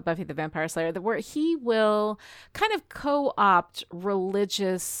spinoff of Buffy the Vampire Slayer, where he will kind of co-opt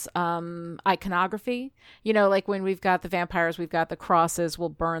religious iconography. Like when we've got the vampires, we've got the crosses, we'll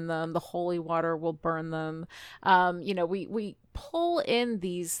burn them. The holy water will burn them. We pull in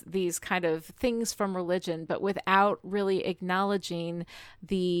these kind of things from religion, but without really acknowledging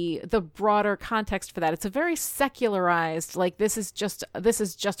the broader context for that. It's a very secularized, like, this is just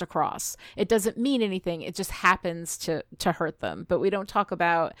a cross. It doesn't mean anything. It just happens to hurt them. But we don't talk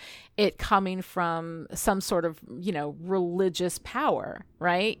about it coming from some sort of, religious power,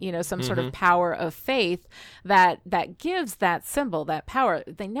 right? Some sort of power of faith that gives that symbol, that power.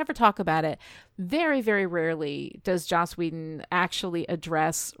 They never talk about it. Very, very rarely does Joss Whedon actually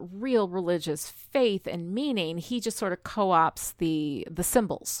address real religious faith and meaning. He just sort of co-opts the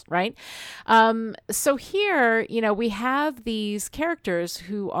symbols, right? So here, we have these characters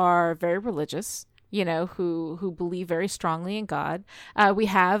who are very religious, who believe very strongly in God. We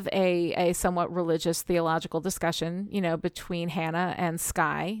have a somewhat religious theological discussion, between Hannah and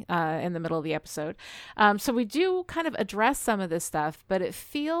Skye in the middle of the episode. So we do kind of address some of this stuff, but it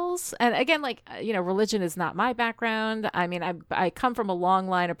feels, and again, like, religion is not my background. I mean, I come from a long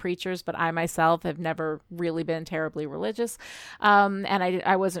line of preachers, but I myself have never really been terribly religious. And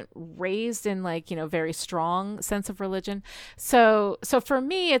I wasn't raised in, like, very strong sense of religion. So for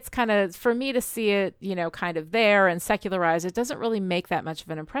me, it's kind of, for me to see it, kind of there and secularize, it doesn't really make that much of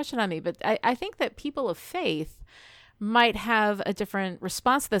an impression on me. But I think that people of faith might have a different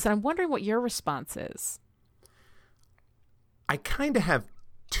response to this. And I'm wondering what your response is. I kind of have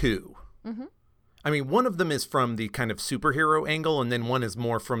two. Mm-hmm. I mean, one of them is from the kind of superhero angle, and then one is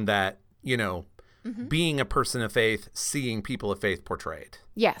more from that, being a person of faith, seeing people of faith portrayed.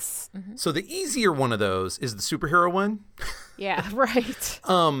 Yes. Mm-hmm. So the easier one of those is the superhero one. Yeah, right.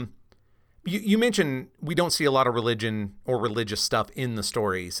 You mentioned we don't see a lot of religion or religious stuff in the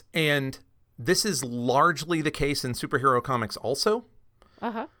stories, and this is largely the case in superhero comics also.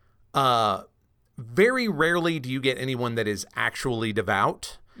 Uh-huh. Very rarely do you get anyone that is actually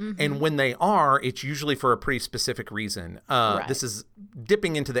devout, and when they are, it's usually for a pretty specific reason. Right. This is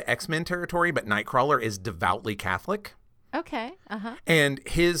dipping into the X-Men territory, but Nightcrawler is devoutly Catholic. Okay, uh-huh. And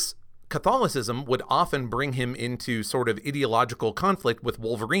his Catholicism would often bring him into sort of ideological conflict with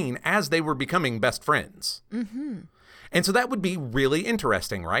Wolverine as they were becoming best friends. Mm-hmm. And so that would be really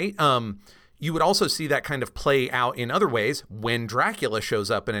interesting, right? You would also see that kind of play out in other ways when Dracula shows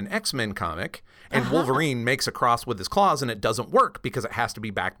up in an X-Men comic and Wolverine makes a cross with his claws and it doesn't work because it has to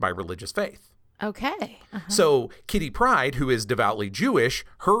be backed by religious faith. Okay. So Kitty Pryde, who is devoutly Jewish,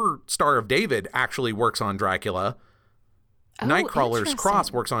 her Star of David actually works on Dracula. Nightcrawler's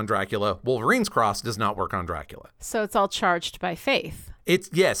cross works on Dracula. Wolverine's cross does not work on Dracula. So it's all charged by faith. It's,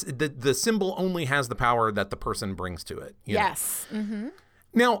 yes, the symbol only has the power that the person brings to it. Yes. Mm-hmm.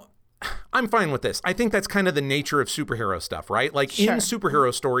 Now, I'm fine with this. I think that's kind of the nature of superhero stuff, right? Like, in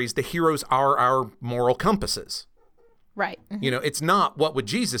superhero stories, the heroes are our moral compasses. Right. Mm-hmm. It's not what would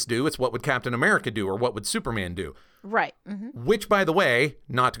Jesus do, it's what would Captain America do or what would Superman do. Right. Mm-hmm. Which, by the way,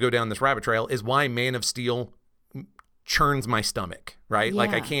 not to go down this rabbit trail, is why Man of Steel churns my stomach, right? Yeah.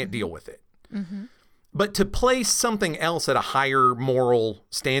 Like, I can't deal with it. Mm-hmm. But to place something else at a higher moral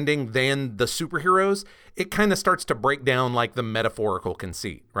standing than the superheroes, it kind of starts to break down, like, the metaphorical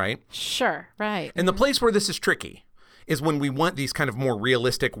conceit, right? Sure, right. And the place where this is tricky is when we want these kind of more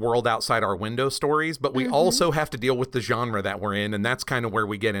realistic world outside our window stories, but we also have to deal with the genre that we're in, and that's kind of where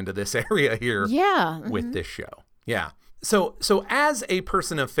we get into this area here with this show. Yeah. So as a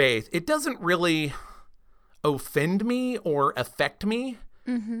person of faith, it doesn't really offend me or affect me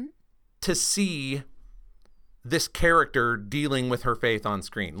to see this character dealing with her faith on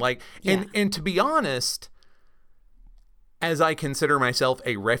screen. Like, and to be honest, as I consider myself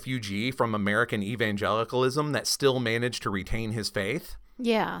a refugee from American evangelicalism that still managed to retain his faith,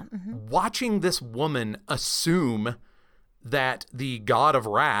 watching this woman assume that the God of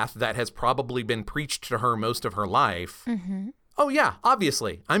wrath that has probably been preached to her most of her life, oh yeah,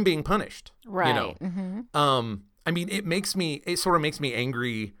 obviously I'm being punished. Right. I mean, it sort of makes me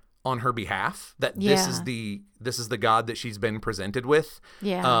angry on her behalf that this is the God that she's been presented with.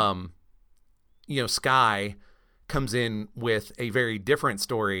 Yeah. Skye comes in with a very different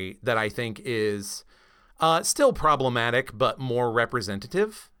story that I think is still problematic, but more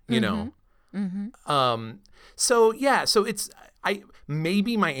representative, So it's,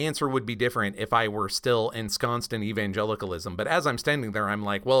 maybe my answer would be different if I were still ensconced in evangelicalism. But as I'm standing there, I'm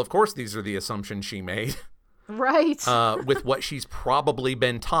like, well, of course, these are the assumptions she made. Right. With what she's probably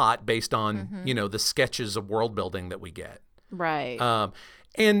been taught based on, the sketches of world building that we get. Right.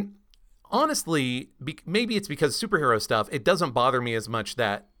 And honestly, maybe it's because superhero stuff, it doesn't bother me as much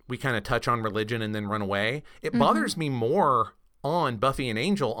that we kind of touch on religion and then run away. It bothers me more on Buffy and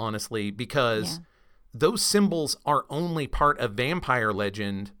Angel, honestly, because those symbols are only part of vampire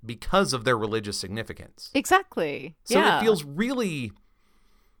legend because of their religious significance. Exactly. So yeah. it feels really,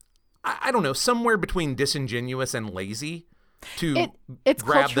 I don't know, somewhere between disingenuous and lazy to it's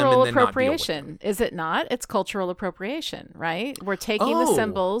grab cultural them and then appropriation, not deal with them. is it not? It's cultural appropriation, right? We're taking the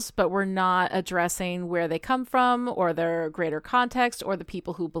symbols, but we're not addressing where they come from or their greater context or the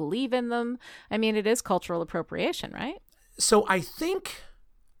people who believe in them. I mean, it is cultural appropriation, right? So I think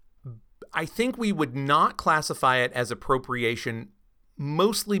we would not classify it as appropriation,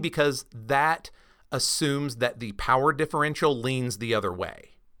 mostly because that assumes that the power differential leans the other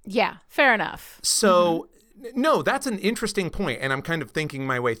way. Yeah, fair enough. So, no, that's an interesting point, and I'm kind of thinking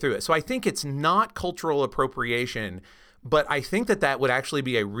my way through it. So I think it's not cultural appropriation, but I think that would actually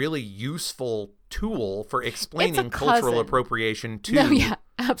be a really useful tool for explaining cultural appropriation to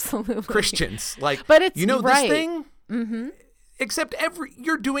absolutely. Christians. Like, but it's, this thing? Mm-hmm. Except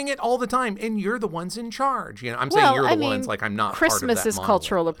you're doing it all the time, and you're the ones in charge. I'm saying you're the ones, like I'm not Christmas part of that is monolith.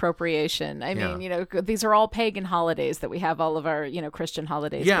 cultural appropriation. I mean, these are all pagan holidays that we have all of our, Christian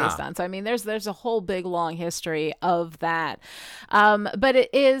holidays based on. So, I mean, there's a whole big, long history of that. But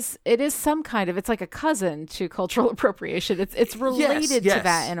it is some kind of, it's like a cousin to cultural appropriation. It's related to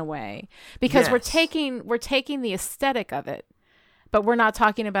that in a way, because we're taking the aesthetic of it, but we're not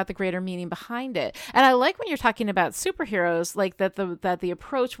talking about the greater meaning behind it. And I like when you're talking about superheroes, like that the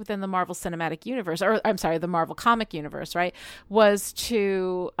approach within the Marvel Cinematic Universe, or I'm sorry, the Marvel comic universe, right, was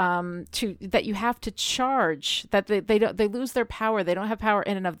to that you have to charge, that they lose their power. They don't have power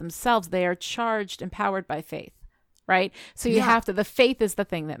in and of themselves. They are charged and powered by faith. Right. So you have to, the faith is the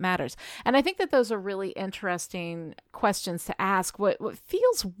thing that matters. And I think that those are really interesting questions to ask. What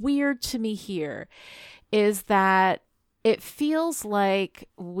feels weird to me here is that it feels like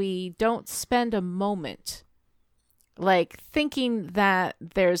we don't spend a moment like thinking that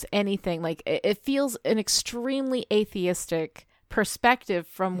there's anything, like it feels an extremely atheistic perspective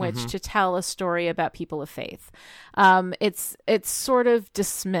from which to tell a story about people of faith. It's sort of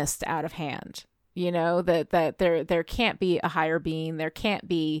dismissed out of hand. That there can't be a higher being. There can't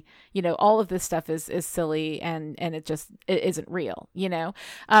be, all of this stuff is silly and it isn't real.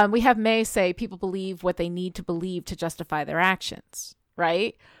 We have May say people believe what they need to believe to justify their actions,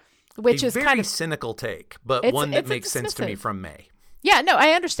 right? Which is very kind of cynical take, but one that makes sense to me from May. Yeah, no, I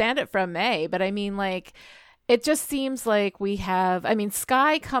understand it from May, but I mean, like, it just seems like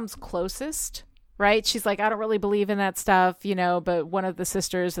Skye comes closest. Right? She's like, I don't really believe in that stuff, but one of the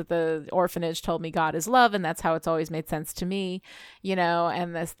sisters at the orphanage told me God is love, and that's how it's always made sense to me,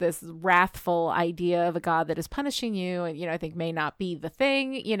 and this wrathful idea of a God that is punishing you, and, I think may not be the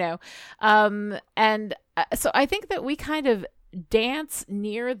thing, and so I think that we kind of dance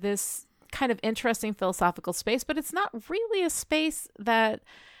near this kind of interesting philosophical space, but it's not really a space that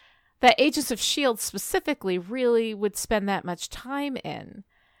Agents of S.H.I.E.L.D. specifically really would spend that much time in.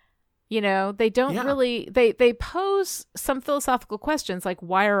 They don't really, they pose some philosophical questions like,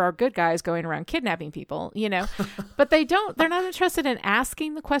 why are our good guys going around kidnapping people, but they're not interested in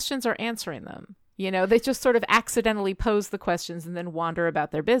asking the questions or answering them. They just sort of accidentally pose the questions and then wander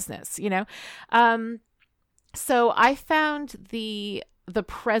about their business, so I found the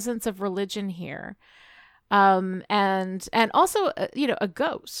presence of religion here, and also, a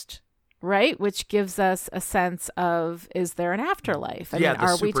ghost. Right, which gives us a sense of, is there an afterlife? I mean,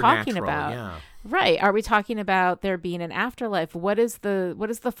 are we talking about right? Are we talking about there being an afterlife? What is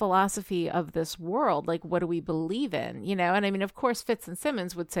the philosophy of this world? Like, what do we believe in? And I mean, of course, Fitz and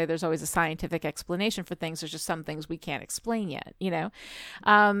Simmons would say there's always a scientific explanation for things. There's just some things we can't explain yet.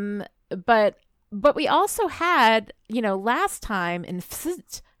 But we also had, last time in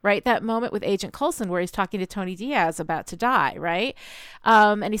right, that moment with Agent Coulson where he's talking to Tony Diaz about to die, right?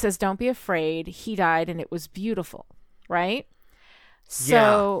 And he says, don't be afraid. He died and it was beautiful, right?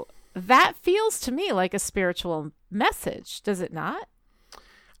 So that feels to me like a spiritual message, does it not?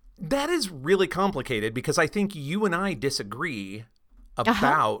 That is really complicated because I think you and I disagree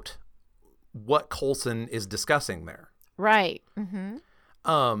about what Coulson is discussing there. Right. Mm-hmm.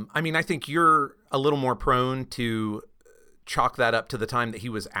 I mean, I think you're a little more prone to chalk that up to the time that he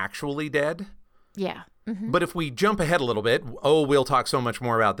was actually dead. Yeah. Mm-hmm. But if we jump ahead a little bit, we'll talk so much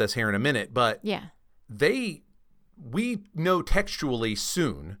more about this here in a minute, but we know textually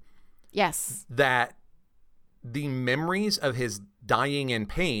soon that the memories of his dying in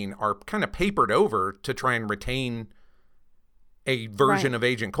pain are kind of papered over to try and retain a version of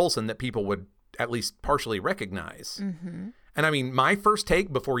Agent Coulson that people would at least partially recognize. Mm-hmm. And I mean, my first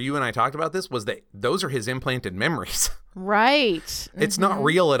take before you and I talked about this was that those are his implanted memories. Right. It's not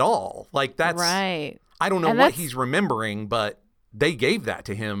real at all. Like, that's right. I don't know what he's remembering, but they gave that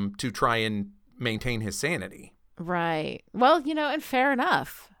to him to try and maintain his sanity. Right. Well, and fair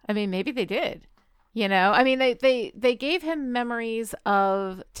enough. I mean, maybe they did. I mean, they gave him memories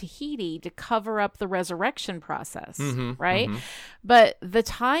of Tahiti to cover up the resurrection process, right? But the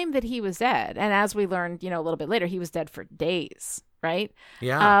time that he was dead, and as we learned, a little bit later, he was dead for days, right?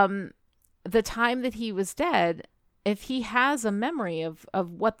 Yeah. The time that he was dead, if he has a memory of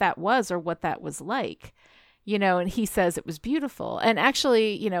what that was or what that was like, and he says it was beautiful. And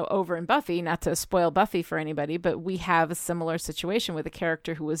actually, over in Buffy, not to spoil Buffy for anybody, but we have a similar situation with a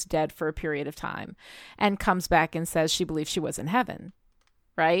character who was dead for a period of time and comes back and says she believes she was in heaven.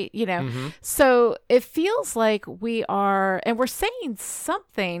 Right. So it feels like we're saying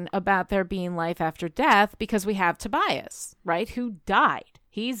something about there being life after death because we have Tobias, right, who died.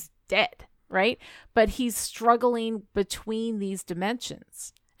 He's dead. Right. But he's struggling between these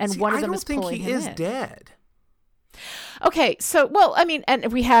dimensions. And one of them is pulling him in. I don't think he is dead. Okay, so, well, I mean,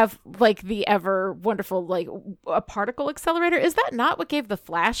 and we have, like, the ever wonderful, like, a particle accelerator. Is that not what gave the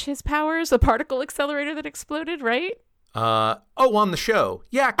Flash his powers? A particle accelerator that exploded, right? On the show.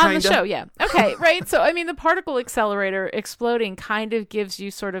 Yeah, kind of. On the show, yeah. Okay, right. So, I mean, the particle accelerator exploding kind of gives you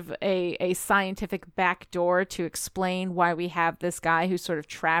sort of a scientific backdoor to explain why we have this guy who's sort of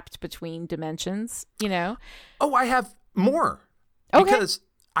trapped between dimensions, Oh, I have more. Okay. Because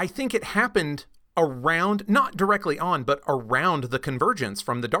I think it happened around, not directly on, but around the convergence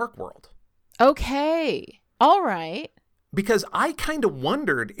from the Dark World. Okay. All right. Because I kind of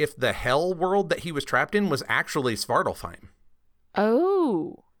wondered if the hell world that he was trapped in was actually Svartalfheim.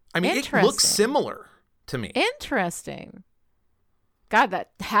 Oh. I mean, it looks similar to me. Interesting. God,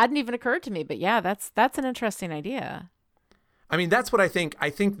 that hadn't even occurred to me, but yeah, that's an interesting idea. I mean, that's what I think. I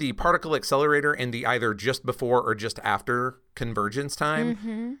think the particle accelerator and the either just before or just after convergence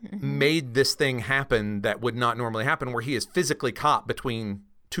time made this thing happen that would not normally happen, where he is physically caught between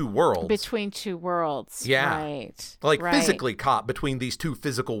two worlds. Yeah. Right. Physically caught between these two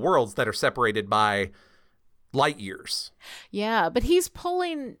physical worlds that are separated by light years. Yeah, but he's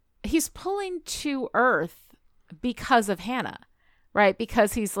pulling to Earth because of Hannah. Right,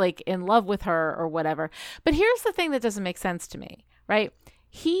 because he's like in love with her or whatever. But here's the thing that doesn't make sense to me, right?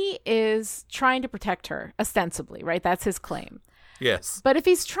 He is trying to protect her, ostensibly, right? That's his claim. Yes. But if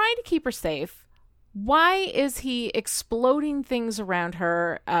he's trying to keep her safe, why is he exploding things around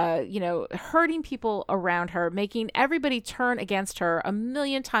her, hurting people around her, making everybody turn against her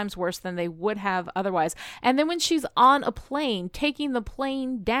 1,000,000 times worse than they would have otherwise? And then when she's on a plane, taking the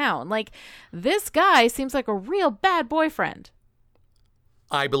plane down, like, this guy seems like a real bad boyfriend.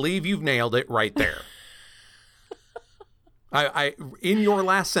 I believe you've nailed it right there. I in your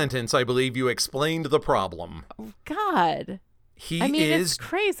last sentence, I believe you explained the problem. Oh, God. It's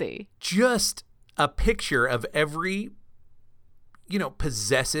crazy. Just a picture of every,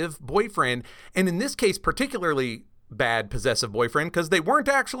 possessive boyfriend. And in this case, particularly bad possessive boyfriend, because they weren't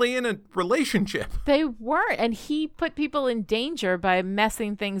actually in a relationship. They weren't. And he put people in danger by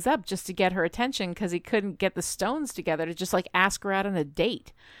messing things up just to get her attention, because he couldn't get the stones together to just, like, ask her out on a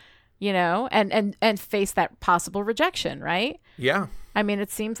date, and face that possible rejection, right? Yeah. I mean,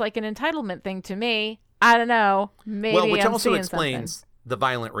 it seems like an entitlement thing to me. I don't know. Maybe which I'm also seeing explains something. The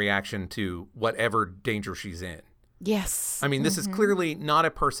violent reaction to whatever danger she's in. Yes. I mean, this is clearly not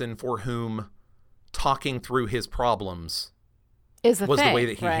a person for whom talking through his problems was the way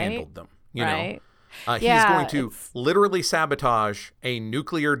that he handled them. He's going to literally sabotage a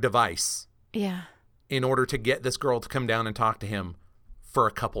nuclear device in order to get this girl to come down and talk to him for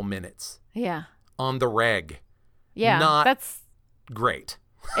a couple minutes. Yeah. On the reg. Yeah. That's great.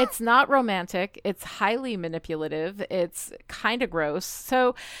 It's not romantic. It's highly manipulative. It's kind of gross.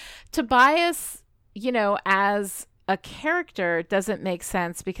 So Tobias, as a character doesn't make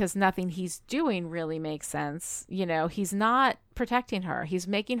sense because nothing he's doing really makes sense. He's not protecting her. He's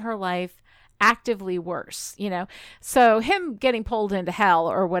making her life actively worse, So him getting pulled into hell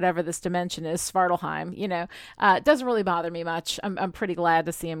or whatever this dimension is, Svartalfheim, doesn't really bother me much. I'm pretty glad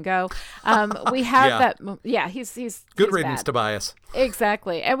to see him go. We have that. Yeah, he's good riddance, Tobias.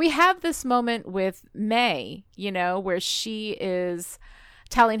 Exactly. And we have this moment with May, where she is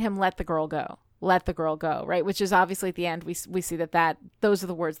telling him, let the girl go, right? Which is obviously at the end, we see that those are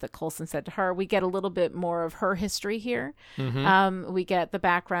the words that Coulson said to her. We get a little bit more of her history here. We get the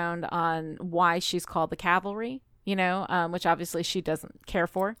background on why she's called the Cavalry, which obviously she doesn't care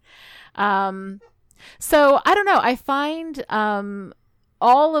for. So I don't know. I find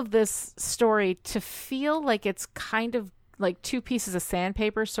all of this story to feel like it's kind of like two pieces of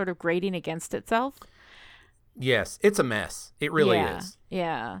sandpaper sort of grating against itself. Yes, it's a mess. It really is.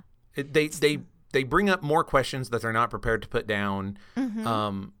 Yeah. They bring up more questions that they're not prepared to put down.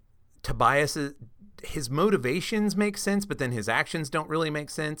 Tobias, his motivations make sense, but then his actions don't really make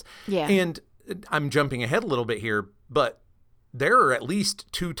sense. Yeah. And I'm jumping ahead a little bit here, but there are at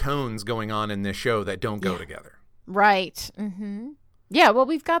least two tones going on in this show that don't go together. Right. Yeah, well,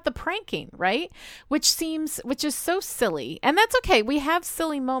 we've got the pranking, right? Which is so silly. And that's okay. We have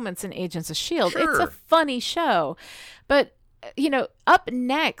silly moments in Agents of S.H.I.E.L.D. Sure. It's a funny show. But, up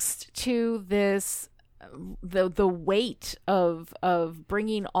next to this, the weight of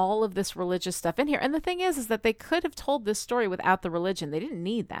bringing all of this religious stuff in here. And the thing is that they could have told this story without the religion. They didn't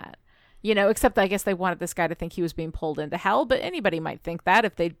need that. Except I guess they wanted this guy to think he was being pulled into hell, but anybody might think that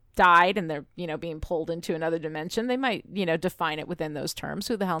if they died and they're, being pulled into another dimension, they might, define it within those terms.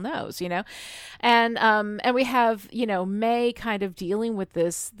 Who the hell knows, And we have, May kind of dealing with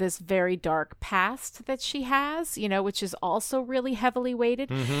this very dark past that she has, which is also really heavily weighted.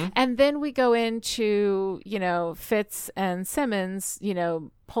 Mm-hmm. And then we go into, Fitz and Simmons,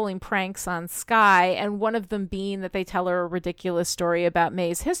 pulling pranks on Skye, and one of them being that they tell her a ridiculous story about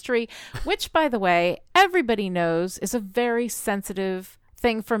May's history, which, by the way, everybody knows is a very sensitive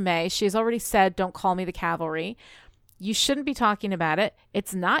thing for May. She's already said, don't call me the cavalry. You shouldn't be talking about it.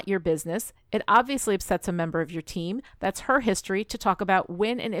 It's not your business. It obviously upsets a member of your team. That's her history to talk about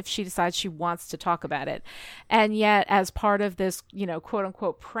when and if she decides she wants to talk about it. And yet, as part of this, quote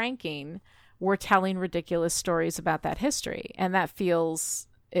unquote pranking, we're telling ridiculous stories about that history. And that feels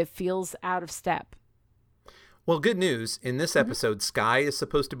out of step. Well, good news. In this episode, Skye is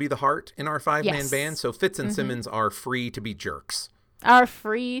supposed to be the heart in our 5-man band, so Fitz and Simmons are free to be jerks.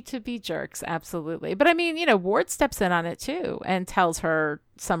 Absolutely. But I mean, Ward steps in on it too and tells her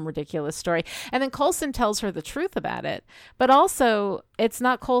some ridiculous story. And then Coulson tells her the truth about it. But also, it's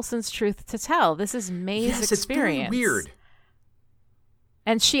not Coulson's truth to tell. This is May's experience. It's very weird.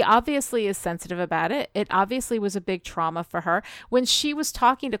 And she obviously is sensitive about it. It obviously was a big trauma for her. When she was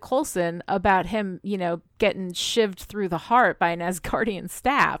talking to Coulson about him, getting shivved through the heart by an Asgardian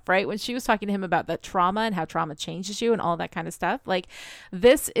staff, right? When she was talking to him about that trauma and how trauma changes you and all that kind of stuff, like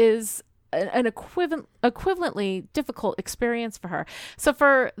this is an equivalently difficult experience for her. So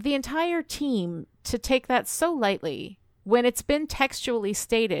for the entire team to take that so lightly, when it's been textually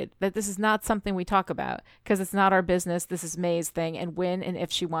stated that this is not something we talk about because it's not our business, this is May's thing, and when and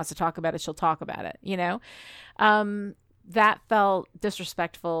if she wants to talk about it, she'll talk about it, that felt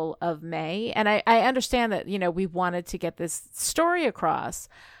disrespectful of May. And I understand that, we wanted to get this story across,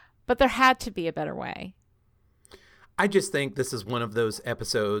 but there had to be a better way. I just think this is one of those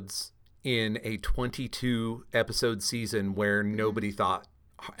episodes in a 22 episode season where nobody thought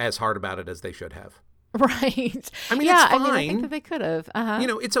as hard about it as they should have. Right. I mean, yeah, it's fine. I think that they could have.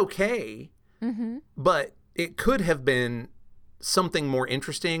 It's okay. But it could have been something more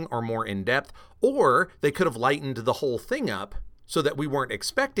interesting or more in-depth, or they could have lightened the whole thing up so that we weren't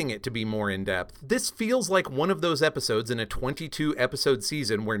expecting it to be more in-depth. This feels like one of those episodes in a 22 episode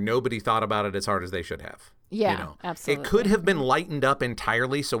season where nobody thought about it as hard as they should have. Yeah, absolutely. It could have been lightened up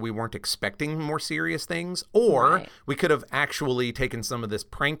entirely so we weren't expecting more serious things, or we could have actually taken some of this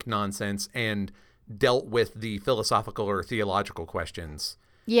prank nonsense and dealt with the philosophical or theological questions.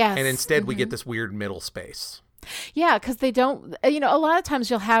 Yes. And instead we get this weird middle space. Yeah, because they don't, a lot of times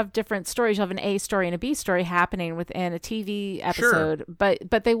you'll have different stories. You'll have an A story and a B story happening within a TV episode,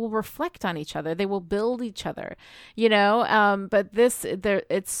 but they will reflect on each other. They will build each other, but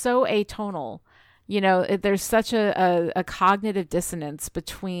it's so atonal. There's such a cognitive dissonance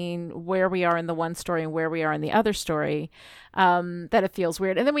between where we are in the one story and where we are in the other story, that it feels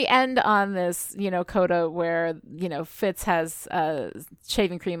weird. And then we end on this, coda where, Fitz has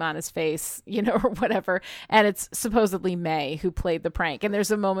shaving cream on his face, or whatever. And it's supposedly May who played the prank. And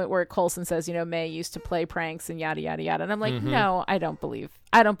there's a moment where Coulson says, May used to play pranks and yada, yada, yada. And I'm like, no, I don't believe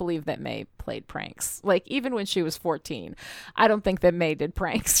that May played pranks. Like, even when she was 14, I don't think that May did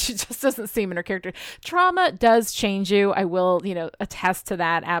pranks. She just doesn't seem in her character. Trauma does change you. I will, attest to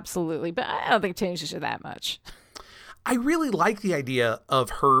that. Absolutely. But I don't think it changes you that much. I really like the idea of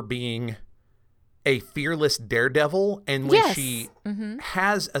her being a fearless daredevil. And when she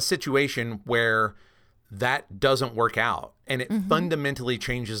has a situation where that doesn't work out and it fundamentally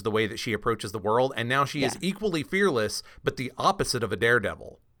changes the way that she approaches the world. And now she is equally fearless, but the opposite of a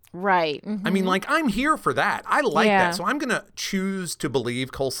daredevil. Right. I mean, I'm here for that. I like that. So I'm going to choose to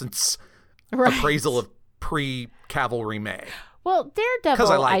believe Coulson's appraisal of pre-Cavalry May. Well,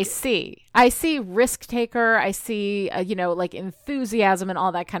 Daredevil, I see risk taker. I see, enthusiasm and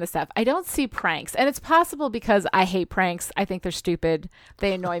all that kind of stuff. I don't see pranks. And it's possible because I hate pranks. I think they're stupid.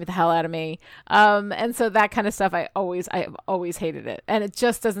 They annoy the hell out of me. And so that kind of stuff, I've always hated it. And it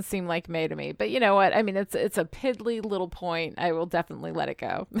just doesn't seem like May to me. But you know what? I mean, it's a piddly little point. I will definitely let it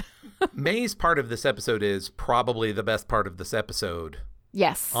go. May's part of this episode is probably the best part of this episode.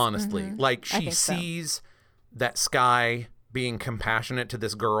 Yes. Honestly. Like, I she think so. sees that Skye being compassionate to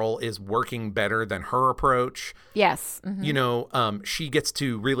this girl is working better than her approach. Yes. You know, she gets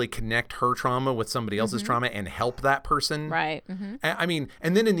to really connect her trauma with somebody else's trauma and help that person. Right. I mean,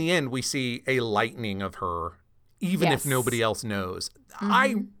 and then in the end, we see a lightening of her, even if Yes. nobody else knows.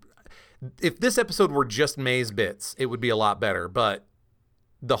 If this episode were just May's bits, it would be a lot better, but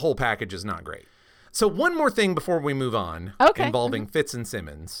the whole package is not great. So one more thing before we move on, Okay. involving Fitz and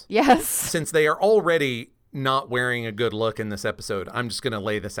Simmons. Yes. Since they are already not wearing a good look in this episode, I'm just going to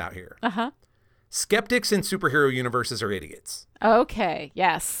lay this out here. Uh-huh. Skeptics in superhero universes are idiots. Okay.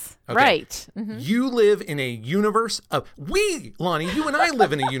 Yes. Okay. Right. You live in a universe of... Lonnie, you and I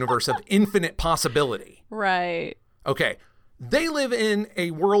live in a universe of infinite possibility. Right. Okay. They live in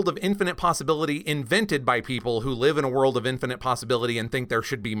a world of infinite possibility invented by people who live in a world of infinite possibility and think there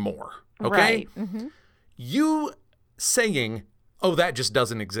should be more. Okay? Right. You saying, oh, that just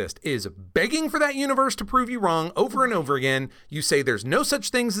doesn't exist, is begging for that universe to prove you wrong over and over again. You say there's no such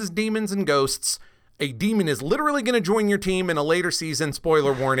things as demons and ghosts. A demon is literally going to join your team in a later season.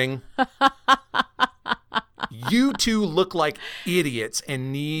 Spoiler warning. You two look like idiots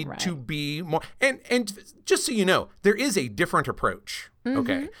and need to be more. And just so you know, there is a different approach.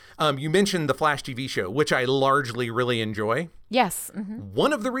 Okay. You mentioned the Flash TV show, which I largely really enjoy. Yes.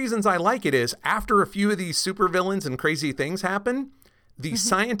 One of the reasons I like it is after a few of these supervillains and crazy things happen, the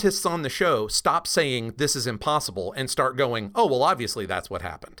scientists on the show stop saying this is impossible and start going, oh, well, obviously that's what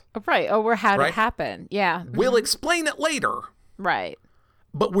happened. Right. Or how did Right? it happen? Yeah. We'll explain it later. Right.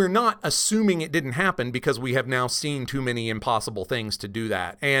 But we're not assuming it didn't happen because we have now seen too many impossible things to do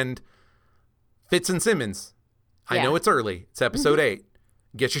that. And Fitz and Simmons, I Yeah. know it's early. It's episode 8.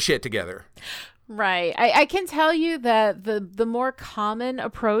 Get your shit together. Right. I can tell you that the more common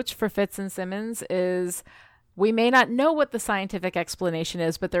approach for Fitz and Simmons is we may not know what the scientific explanation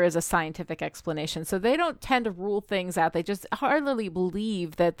is, but there is a scientific explanation. So they don't tend to rule things out. They just hardly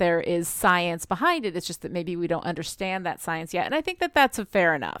believe that there is science behind it. It's just that maybe we don't understand that science yet. And I think that that's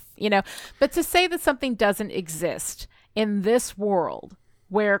fair enough, you know. But to say that something doesn't exist in this world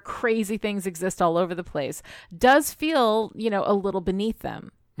where crazy things exist all over the place does feel, you know, a little beneath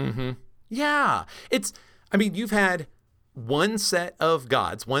them. Yeah. You've had one set of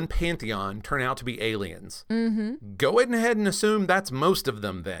gods, one pantheon turn out to be aliens. Go ahead and assume that's most of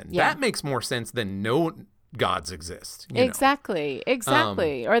them then. Yeah. That makes more sense than no gods exist. You know? Exactly.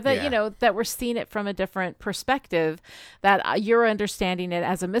 Or that, yeah. you know, that we're seeing it from a different perspective, that you're understanding it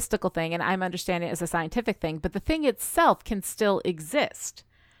as a mystical thing and I'm understanding it as a scientific thing, but the thing itself can still exist,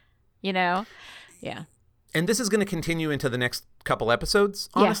 you know? Yeah. And this is going to continue into the next couple episodes,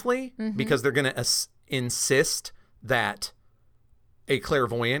 honestly, because they're going to insist that a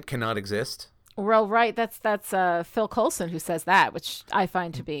clairvoyant cannot exist. Well, right. That's Phil Coulson who says that, which I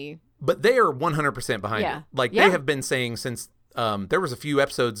find to be... But they are 100% behind Yeah. it. Like, Yeah. they have been saying since there was a few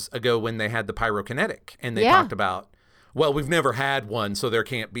episodes ago when they had the pyrokinetic, and they Yeah. talked about, well, we've never had one, so there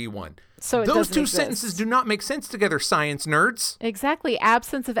can't be one. So it Those doesn't two exist. sentences do not make sense together, science nerds. Exactly.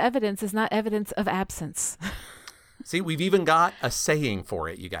 Absence of evidence is not evidence of absence. See, we've even got a saying for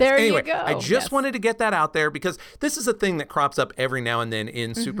it, you guys. There you Anyway, go. I just Yes. wanted to get that out there because this is a thing that crops up every now and then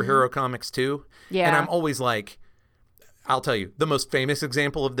in superhero comics too. Yeah. And I'm always like, I'll tell you, the most famous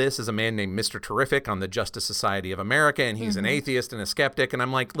example of this is a man named Mr. Terrific on the Justice Society of America, and he's an atheist and a skeptic. And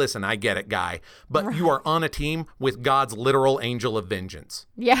I'm like, listen, I get it, guy, but you are on a team with God's literal angel of vengeance.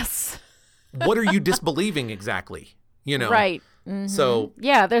 Yes. What are you disbelieving exactly? You know? Right. So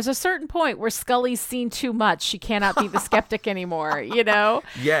Yeah, there's a certain point where Scully's seen too much. She cannot be the skeptic anymore, you know?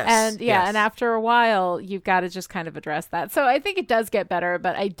 Yes, And yes. and after a while, you've got to just kind of address that. So I think it does get better,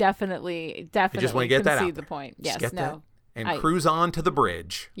 but I definitely just want to get that out concede there. the point. Just Yes, get that no. and I- cruise on to the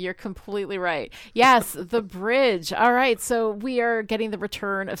bridge. You're completely right. Yes, the bridge. All right. So we are getting the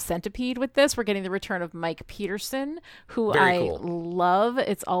return of Centipede with this. We're getting the return of Mike Peterson, who Very I cool. love.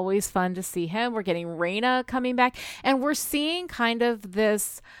 It's always fun to see him. We're getting Raina coming back. And we're seeing kind of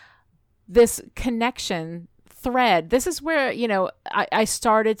this connection thread. This is where, you know, I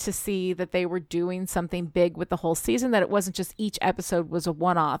started to see that they were doing something big with the whole season, that it wasn't just each episode was a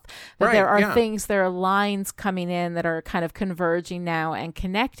one-off, that Right, there are yeah. things, there are lines coming in that are kind of converging now and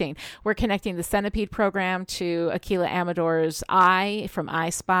connecting. We're connecting the Centipede program to Akila Amador's Eye from I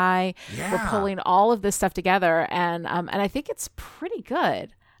Spy. Yeah. We're pulling all of this stuff together, and I think it's pretty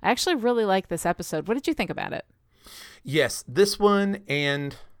good. I actually really like this episode. What did you think about it? Yes, this one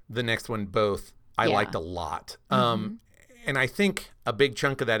and the next one both I Yeah. liked a lot. And I think a big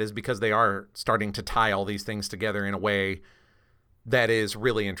chunk of that is because they are starting to tie all these things together in a way that is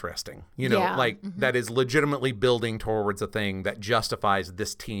really interesting. You know, Yeah. like that is legitimately building towards a thing that justifies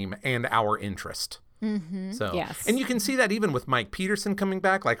this team and our interest. So, Yes. and you can see that even with Mike Peterson coming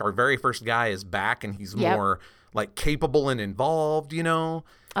back. Like our very first guy is back, and he's Yep. more like capable and involved. You know,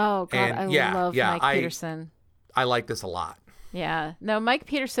 Oh God, And I yeah, love yeah, Mike Peterson. I like this a lot. Yeah. No, Mike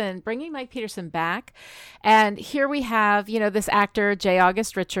Peterson, bringing Mike Peterson back. And here we have, this actor, J.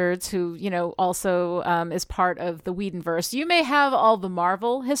 August Richards, who, also is part of the Whedonverse. You may have all the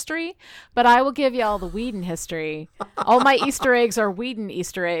Marvel history, but I will give you all the Whedon history. All my Easter eggs are Whedon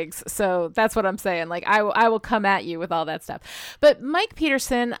Easter eggs. So that's what I'm saying. Like, I will come at you with all that stuff. But Mike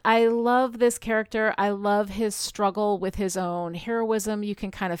Peterson, I love this character. I love his struggle with his own heroism. You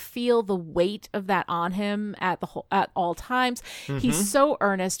can kind of feel the weight of that on him at all times. He's so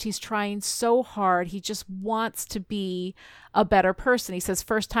earnest. He's trying so hard. He just wants to be a better person. He says,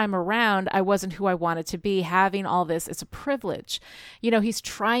 first time around, I wasn't who I wanted to be. Having all this, it's a privilege. He's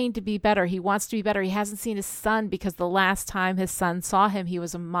trying to be better. He wants to be better. He hasn't seen his son because the last time his son saw him, he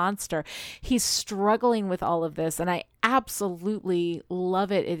was a monster. He's struggling with all of this, and I absolutely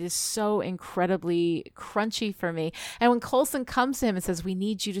love it. It is so incredibly crunchy for me. And when Coulson comes to him and says, we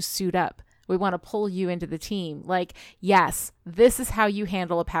need you to suit up, we want to pull you into the team. Like, yes, this is how you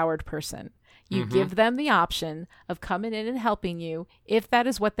handle a powered person. You give them the option of coming in and helping you if that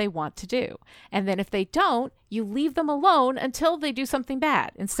is what they want to do. And then if they don't, you leave them alone until they do something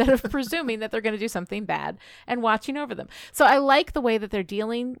bad instead of presuming that they're going to do something bad and watching over them. So I like the way that they're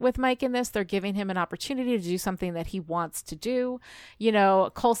dealing with Mike in this. They're giving him an opportunity to do something that he wants to do.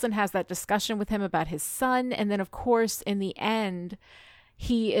 Coulson has that discussion with him about his son. And then, of course, in the end,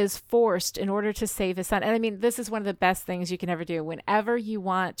 he is forced in order to save his son. And I mean, this is one of the best things you can ever do. Whenever you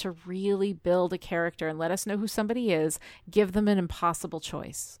want to really build a character and let us know who somebody is, give them an impossible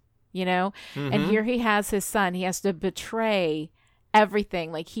choice, And here he has his son. He has to betray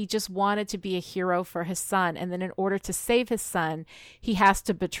everything. Like, he just wanted to be a hero for his son. And then in order to save his son, he has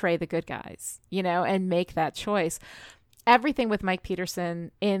to betray the good guys, and make that choice. Everything with Mike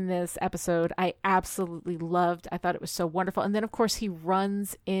Peterson in this episode, I absolutely loved. I thought it was so wonderful. And then, of course, he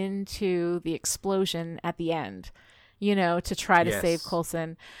runs into the explosion at the end, to try to save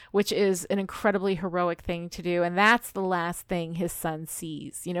Coulson, which is an incredibly heroic thing to do. And that's the last thing his son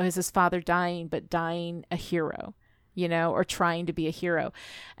sees, his father dying, but dying a hero, or trying to be a hero.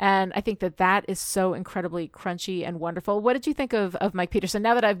 And I think that is so incredibly crunchy and wonderful. What did you think of Mike Peterson,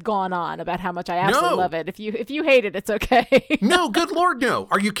 now that I've gone on about how much I absolutely love it? If you hate it, it's okay. No, good Lord, no.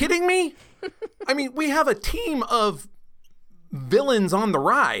 Are you kidding me? I mean, we have a team of villains on the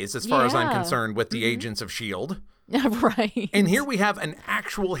rise, as far as I'm concerned, with the Agents of S.H.I.E.L.D. Right. And here we have an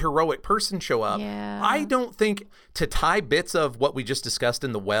actual heroic person show up. Yeah. I don't think, to tie bits of what we just discussed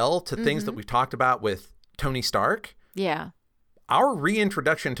in The Well to things that we've talked about with Tony Stark, yeah. Our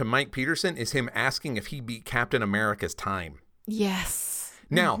reintroduction to Mike Peterson is him asking if he beat Captain America's time. Yes.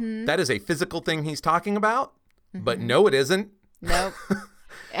 Now, that is a physical thing he's talking about, but no, it isn't. Nope.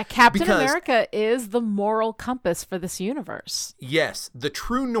 Captain America is the moral compass for this universe. Yes. The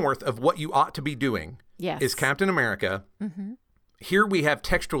true north of what you ought to be doing is Captain America. Here we have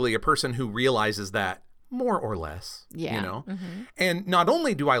textually a person who realizes that, more or less, And not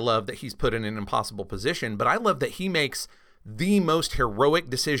only do I love that he's put in an impossible position, but I love that he makes the most heroic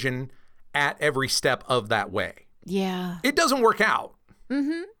decision at every step of that way. Yeah. It doesn't work out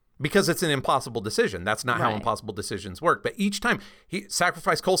because it's an impossible decision. That's not how impossible decisions work. But each time he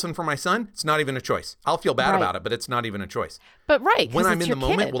sacrificed Coulson for my son, it's not even a choice. I'll feel bad about it, but it's not even a choice. But when I'm in the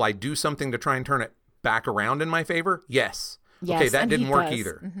moment, will I do something to try and turn it back around in my favor? Yes. Okay, that didn't work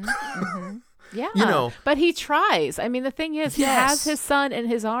either. Yeah. But he tries. I mean, the thing is, he has his son in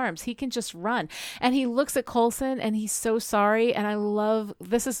his arms. He can just run. And he looks at Coulson and he's so sorry. And I love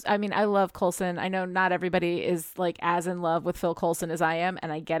Coulson. I know not everybody is like as in love with Phil Coulson as I am,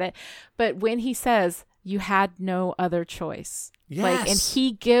 and I get it. But when he says, you had no other choice. Yes. And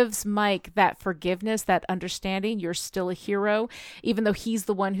he gives Mike that forgiveness, that understanding. You're still a hero, even though he's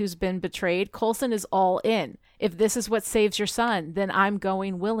the one who's been betrayed. Coulson is all in. If this is what saves your son, then I'm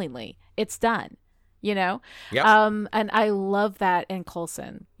going willingly. It's done, Yep. And I love that in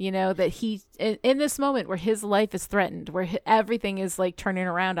Coulson, that he, in this moment where his life is threatened, where everything is like turning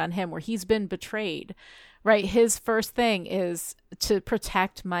around on him, where he's been betrayed, right? His first thing is to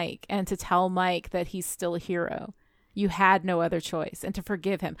protect Mike and to tell Mike that he's still a hero. You had no other choice, and to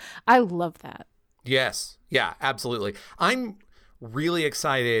forgive him. I love that. Yes. Yeah, absolutely. I'm really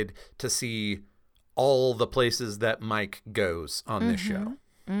excited to see all the places that Mike goes on this show.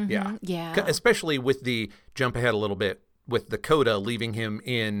 Yeah. Yeah. Especially with the jump ahead a little bit with the Coda leaving him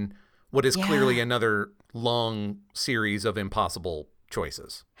in what is clearly Yeah. another long series of impossible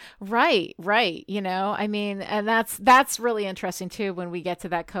choices. Right, right. I mean, and that's really interesting too when we get to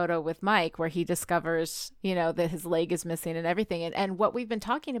that coda with Mike where he discovers, that his leg is missing and everything. And what we've been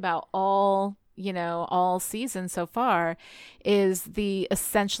talking about all season so far is the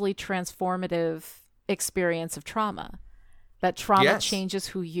essentially transformative experience of trauma. That trauma Yes. changes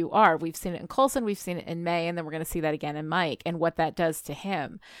who you are. We've seen it in Coulson, we've seen it in May, and then we're going to see that again in Mike and what that does to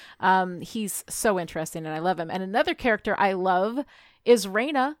him. He's so interesting and I love him. And another character I love is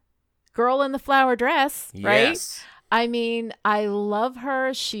Raina, girl in the flower dress, right? Yes. I mean, I love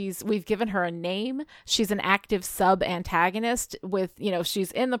her. We've given her a name. She's an active sub antagonist with,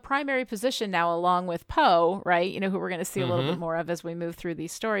 she's in the primary position now along with Poe, right? Who we're going to see a little bit more of as we move through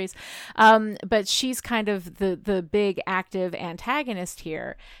these stories. But she's kind of the big active antagonist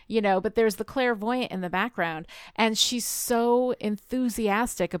here, but there's the clairvoyant in the background and she's so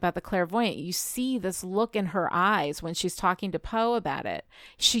enthusiastic about the clairvoyant. You see this look in her eyes when she's talking to Poe about it.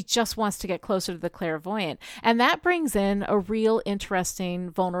 She just wants to get closer to the clairvoyant. And that brings in a real interesting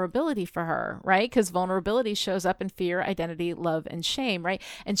vulnerability for her, right? Because vulnerability shows up in fear, identity, love, and shame, right?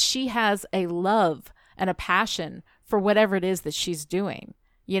 And she has a love and a passion for whatever it is that she's doing,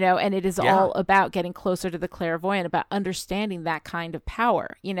 and it is all about getting closer to the clairvoyant, about understanding that kind of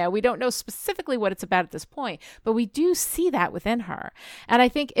power. We don't know specifically what it's about at this point, but we do see that within her. And I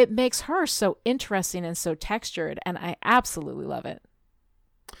think it makes her so interesting and so textured, and I absolutely love it.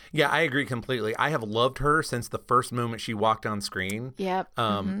 Yeah, I agree completely. I have loved her since the first moment she walked on screen. Yep.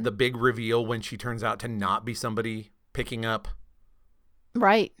 The big reveal when she turns out to not be somebody picking up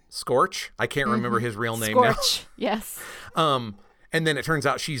Right. Scorch. I can't remember his real name Scorch. Yes. now. And then it turns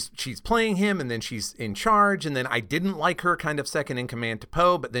out she's playing him, and then she's in charge, and then I didn't like her kind of second in command to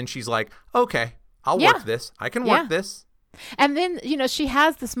Poe, but then she's like, okay, I'll work this. I can work this. And then, she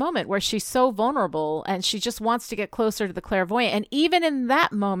has this moment where she's so vulnerable and she just wants to get closer to the clairvoyant. And even in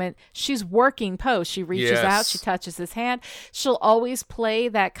that moment, she's working Poe. She reaches out, she touches his hand. She'll always play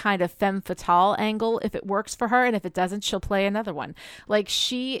that kind of femme fatale angle if it works for her. And if it doesn't, she'll play another one. Like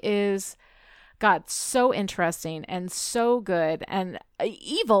she is, God, so interesting and so good and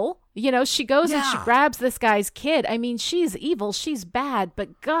evil. She goes and she grabs this guy's kid. I mean, she's evil, she's bad,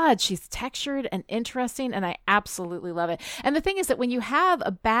 but God, she's textured and interesting, and I absolutely love it. And the thing is that when you have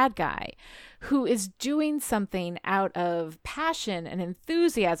a bad guy who is doing something out of passion and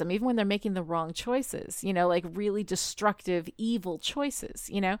enthusiasm, even when they're making the wrong choices, like really destructive, evil choices,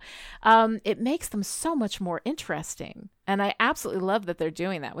 it makes them so much more interesting. And I absolutely love that they're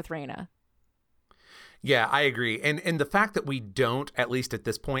doing that with Raina. Yeah, I agree. And the fact that we don't, at least at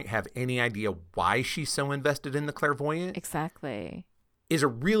this point, have any idea why she's so invested in the clairvoyant exactly is a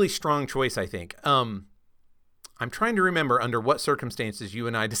really strong choice, I think. I'm trying to remember under what circumstances you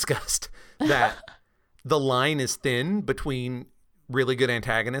and I discussed that the line is thin between really good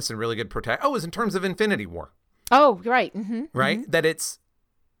antagonists and really good protagonists. Oh, it was in terms of Infinity War. Oh, right. Mm-hmm. Right? Mm-hmm. That it's,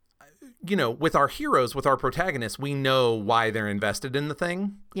 with our heroes, with our protagonists, we know why they're invested in the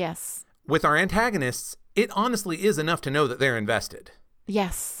thing. Yes. With our antagonists, it honestly is enough to know that they're invested.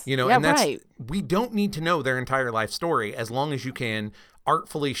 Yes. And that's, right. We don't need to know their entire life story as long as you can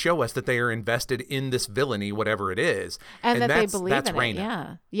artfully show us that they are invested in this villainy, whatever it is. And that they believe in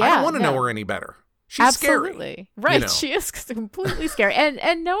Raina. it. Yeah. I don't want to know her any better. She's absolutely scary. Right. She is completely scary.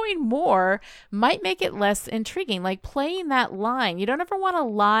 And knowing more might make it less intriguing. Like playing that line. You don't ever want to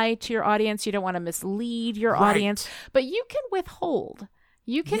lie to your audience. You don't want to mislead your audience, but you can withhold.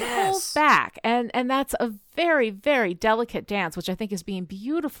 You can hold back. And that's a very, very delicate dance, which I think is being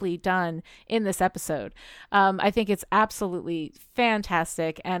beautifully done in this episode. I think it's absolutely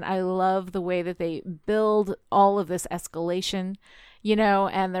fantastic. And I love the way that they build all of this escalation,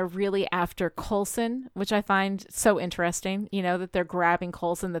 and they're really after Coulson, which I find so interesting, that they're grabbing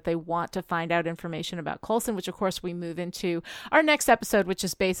Coulson, that they want to find out information about Coulson, which of course we move into our next episode, which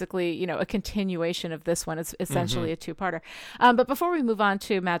is basically, a continuation of this one. It's essentially a two-parter. But before we move on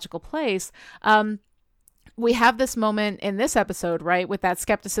to Magical Place, we have this moment in this episode, right, with that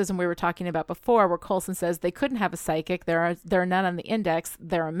skepticism we were talking about before, where Coulson says they couldn't have a psychic. There are none on the index.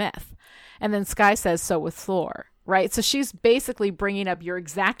 They're a myth. And then Skye says, so with Thor. Right. So she's basically bringing up your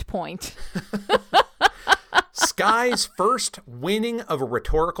exact point. Skye's first winning of a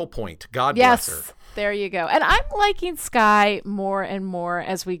rhetorical point. God bless her. Yes. There you go. And I'm liking Skye more and more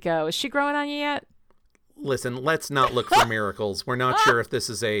as we go. Is she growing on you yet? Listen, let's not look for miracles. We're not sure if this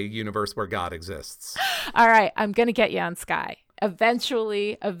is a universe where God exists. All right. I'm going to get you on Skye.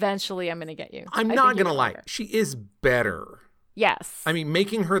 Eventually, I'm going to get you. I'm not going to lie. She is better. Yes. I mean,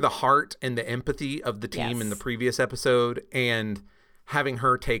 making her the heart and the empathy of the team in the previous episode, and having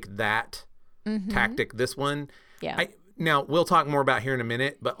her take that tactic, this one. Yeah. Now, we'll talk more about here in a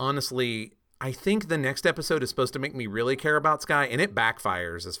minute, but honestly, I think the next episode is supposed to make me really care about Skye, and it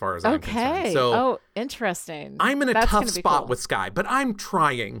backfires as far as I'm concerned. So, interesting. I'm in a tough spot with Skye, but I'm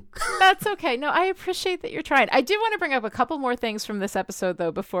trying. That's okay. No, I appreciate that you're trying. I do want to bring up a couple more things from this episode,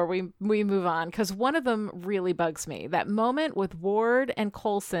 though, before we move on, because one of them really bugs me. That moment with Ward and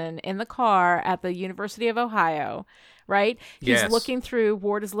Coulson in the car at the University of Ohio, right? Ward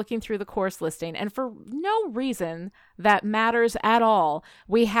is looking through the course listing, and for no reason that matters at all,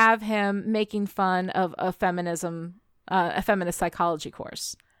 we have him making fun of a feminist psychology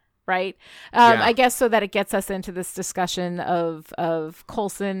course, right? I guess so that it gets us into this discussion of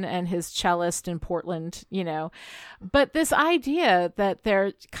Coulson and his cellist in Portland, but this idea that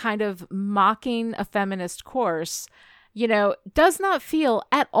they're kind of mocking a feminist course, does not feel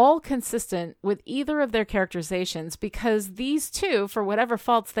at all consistent with either of their characterizations, because these two, for whatever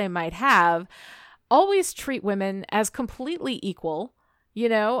faults they might have, always treat women as completely equal.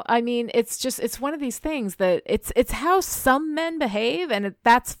 It's one of these things that it's how some men behave, and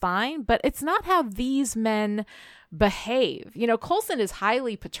that's fine, but it's not how these men behave. Coulson is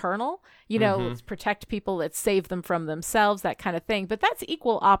highly paternal, let's protect people, let's save them from themselves, that kind of thing. But that's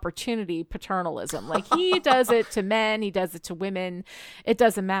equal opportunity paternalism. Like, he does it to men, he does it to women. It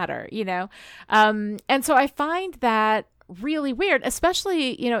doesn't matter, And so I find that really weird,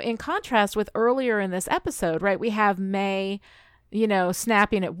 especially, in contrast with earlier in this episode, right? We have May,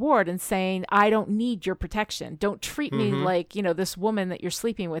 snapping at Ward and saying, I don't need your protection. Don't treat me like, this woman that you're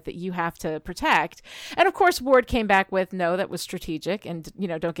sleeping with that you have to protect. And of course, Ward came back with, no, that was strategic, and,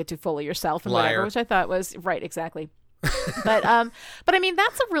 don't get too full of yourself and whatever, which I thought was right. Exactly. But I mean,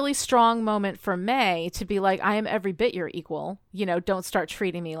 that's a really strong moment for May to be like, I am every bit your equal, don't start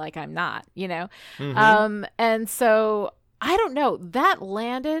treating me like I'm not, and so I don't know. That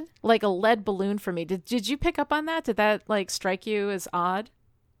landed like a lead balloon for me. Did you pick up on that? Did that strike you as odd?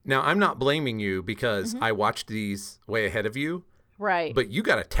 Now, I'm not blaming you because I watched these way ahead of you. Right. But you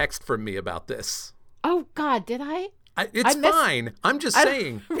got a text from me about this. Oh, God, did I? It's fine. I'm just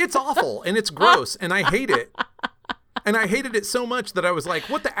saying it's awful and it's gross and I hate it. And I hated it so much that I was like,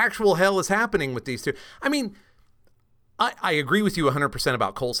 what the actual hell is happening with these two? I mean, I agree with you 100%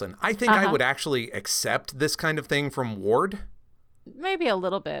 about Coulson. I think I would actually accept this kind of thing from Ward. Maybe a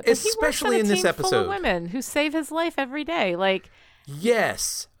little bit. Especially in this episode. Full of women who save his life every day.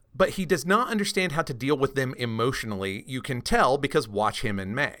 Yes, but he does not understand how to deal with them emotionally. You can tell because watch him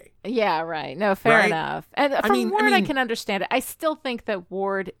and May. Yeah, right. No, fair enough. And from Ward, I can understand it. I still think that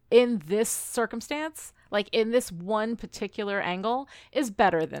Ward, in this circumstance, in this one particular angle, is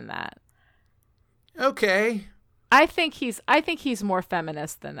better than that. Okay. I think he's more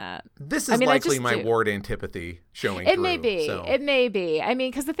feminist than that. This is likely my Ward antipathy showing through. It may be. So. It may be. I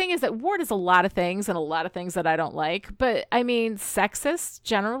mean, because the thing is that Ward is a lot of things and a lot of things that I don't like. But I mean, sexist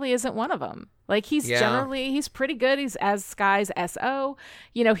generally isn't one of them. He's pretty good. He's as Skye's SO.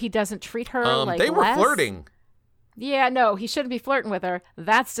 He doesn't treat her like they were flirting. Yeah, no, he shouldn't be flirting with her.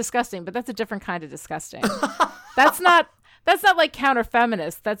 That's disgusting. But that's a different kind of disgusting. That's not like counter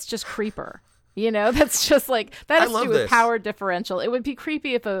feminist. That's just creeper. That's just that has to do with power differential. It would be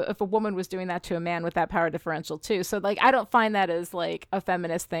creepy if a woman was doing that to a man with that power differential too. So I don't find that as a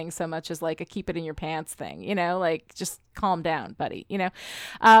feminist thing so much as a keep it in your pants thing, just calm down, buddy,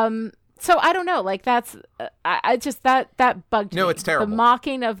 So I don't know, that's I just that bugged me. No, it's terrible. The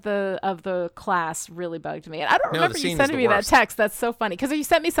mocking of the class really bugged me. And I don't remember you sending me that text. That's so funny because if you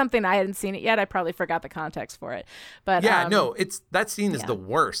sent me something I hadn't seen it yet, I probably forgot the context for it. But that scene is the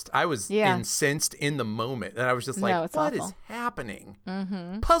worst. I was incensed in the moment, and I was just what awful. Is happening?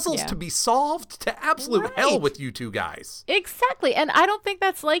 Puzzles to be solved to absolute hell with you two guys. Exactly, and I don't think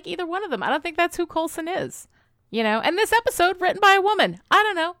that's either one of them. I don't think that's who Coulson is. And this episode written by a woman. I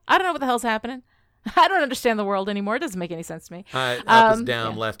don't know what the hell's happening. I don't understand the world anymore. It doesn't make any sense to me. Up is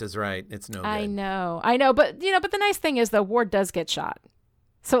down, left is right. It's no good. I know. But but the nice thing is though, Ward does get shot.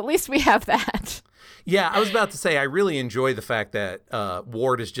 So at least we have that. Yeah, I was about to say, I really enjoy the fact that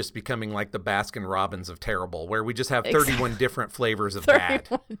Ward is just becoming like the Baskin Robbins of terrible, where we just have 31 different flavors of bad.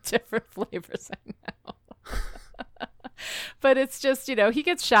 31 different flavors, I know. But it's just, he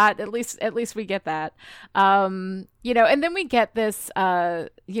gets shot. At least we get that. And then we get this,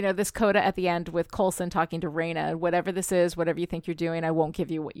 this coda at the end with Coulson talking to Raina. Whatever this is, whatever you think you're doing, I won't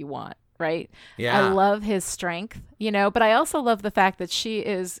give you what you want. Right. Yeah. I love his strength, but I also love the fact that she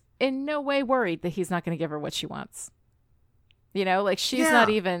is in no way worried that he's not going to give her what she wants. You know, like she's Yeah. not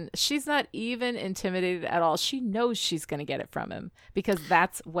even intimidated at all. She knows she's going to get it from him because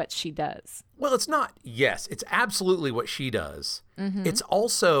that's what she does. Well, it's not. Yes, it's absolutely what she does. Mm-hmm. It's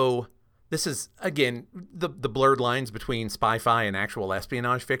also, this is, again, the blurred lines between spy-fi and actual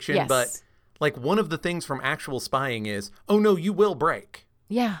espionage fiction. Yes. But like one of the things from actual spying is, oh no, you will break.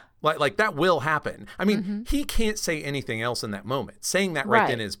 Yeah. Like that will happen. I mean, he can't say anything else in that moment. Saying that right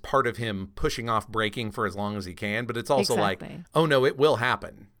then is part of him pushing off breaking for as long as he can. But it's also like, oh no, it will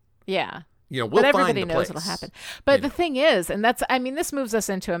happen. Yeah. You know, we'll but find everybody the knows place. it'll happen. But the thing is, and that's, I mean, this moves us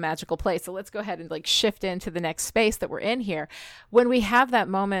into a magical place. So let's go ahead and like shift into the next space that we're in here. When we have that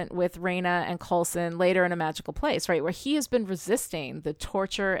moment with Reyna and Coulson later in A Magical Place, right, where he has been resisting the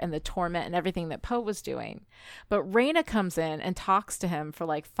torture and the torment and everything that Poe was doing. But Reyna comes in and talks to him for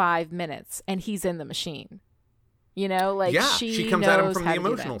like 5 minutes and he's in the machine. You know, like she comes at him from the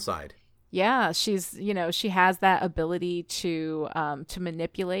emotional side. Yeah, she's, you know, she has that ability to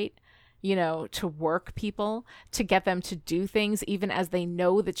manipulate, you know, to work people, to get them to do things even as they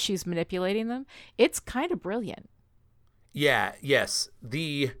know that she's manipulating them. It's kind of brilliant. Yeah, yes.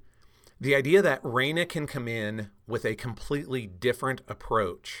 The idea that Reyna can come in with a completely different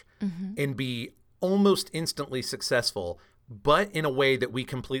approach and be almost instantly successful, but in a way that we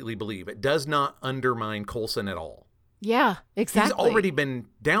completely believe. It does not undermine Coulson at all. Yeah, exactly. He's already been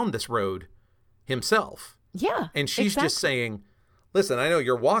down this road himself. Yeah, and she's just saying, listen, I know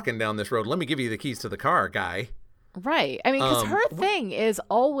you're walking down this road. Let me give you the keys to the car, guy. Right. I mean, because her thing is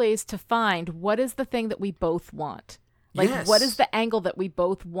always to find what is the thing that we both want. Like, what is the angle that we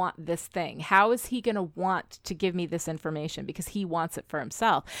both want this thing? How is he going to want to give me this information? Because he wants it for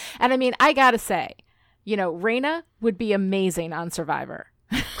himself. And I mean, I got to say, you know, Reyna would be amazing on Survivor.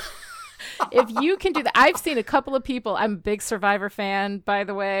 If you can do that. I've seen a couple of people. I'm a big Survivor fan, by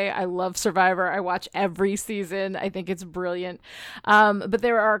the way. I love Survivor. I watch every season. I think it's brilliant. But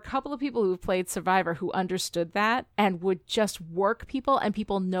there are a couple of people who've played Survivor who understood that and would just work people, and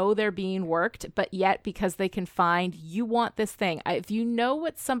people know they're being worked, but yet because they can find, you want this thing. If you know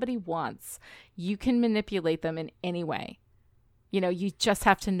what somebody wants, you can manipulate them in any way. You know, you just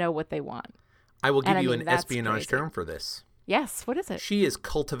have to know what they want. I will give you an espionage term for this. Yes, what is it? She is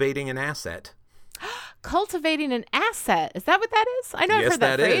cultivating an asset. Cultivating an asset. Is that what that is? I know I've heard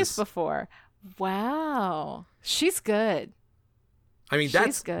that phrase before. Wow. She's good. I mean,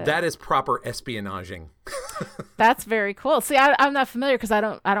 that is proper espionaging. That's very cool. See, I'm not familiar because I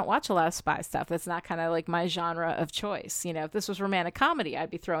don't watch a lot of spy stuff. That's not kind of like my genre of choice. You know, if this was romantic comedy, I'd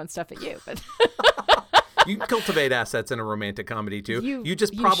be throwing stuff at you. But you can cultivate assets in a romantic comedy too. You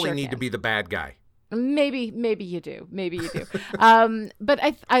just probably need to be the bad guy. Maybe you do. But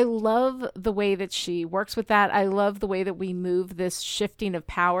I love the way that she works with that. I love the way that we move this shifting of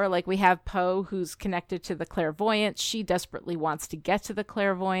power. Like we have Poe, who's connected to the clairvoyant. She desperately wants to get to the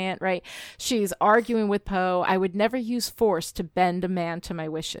clairvoyant, right? She's arguing with Poe. I would never use force to bend a man to my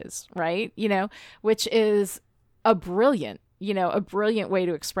wishes, right? You know, which is a brilliant way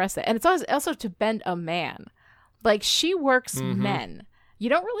to express it. And it's also to bend a man. Like she works men. You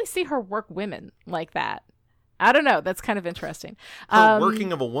don't really see her work women like that. I don't know. That's kind of interesting. Her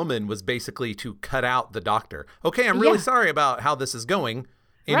working of a woman was basically to cut out the doctor. Okay, I'm really sorry about how this is going.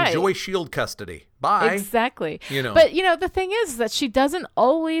 Enjoy shield custody. Bye. Exactly. You know. But, you know, the thing is that she doesn't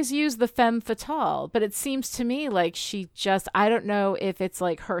always use the femme fatale, but it seems to me like she just, I don't know if it's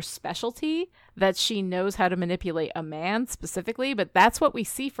like her specialty that she knows how to manipulate a man specifically, but that's what we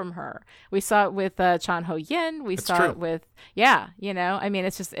see from her. We saw it with Chan Ho Yin. We saw it with, you know, I mean,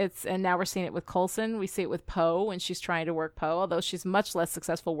 and now we're seeing it with Coulson. We see it with Poe when she's trying to work Poe, although she's much less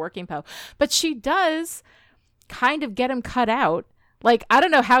successful working Poe. But she does kind of get him cut out. Like, I don't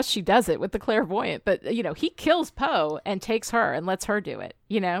know how she does it with the clairvoyant, but, you know, he kills Poe and takes her and lets her do it,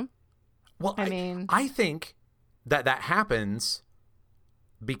 you know? Well, I think that happens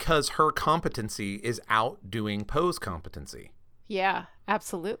because her competency is outdoing Poe's competency. Yeah,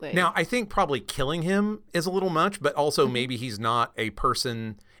 absolutely. Now, I think probably killing him is a little much, but also maybe he's not a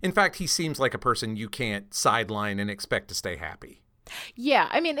person. In fact, he seems like a person you can't sideline and expect to stay happy. Yeah,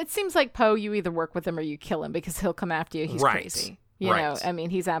 I mean, it seems like Poe, you either work with him or you kill him because he'll come after you. He's crazy. You know, I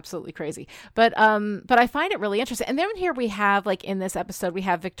mean, he's absolutely crazy. But I find it really interesting. And then here we have, like, in this episode, we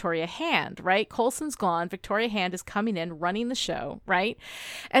have Victoria Hand, right? Coulson's gone. Victoria Hand is coming in, running the show, right?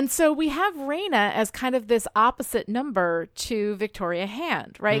 And so we have Reyna as kind of this opposite number to Victoria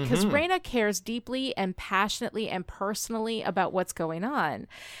Hand, right? Because Reyna cares deeply and passionately and personally about what's going on.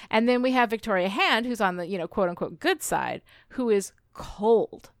 And then we have Victoria Hand, who's on the, you know, quote unquote good side, who is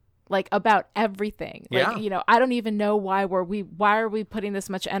cold. Like about everything. Like, you know, I don't even know why are we putting this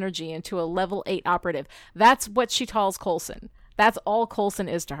much energy into a level 8 operative? That's what she calls Coulson. That's all Coulson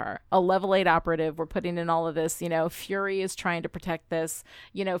is to her. A level 8 operative. We're putting in all of this, Fury is trying to protect this,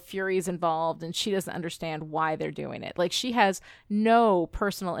 Fury is involved, and she doesn't understand why they're doing it. Like, she has no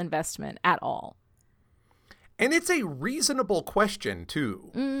personal investment at all. And it's a reasonable question,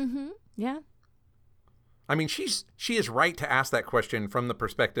 too. Mm-hmm. Yeah. I mean, she is right to ask that question from the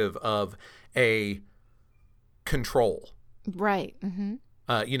perspective of a control. Right. Mm-hmm.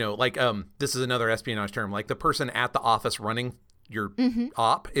 This is another espionage term. Like, the person at the office running your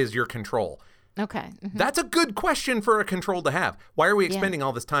op is your control. Okay. Mm-hmm. That's a good question for a control to have. Why are we expending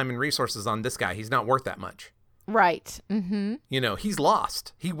all this time and resources on this guy? He's not worth that much. Right. Mm-hmm. He's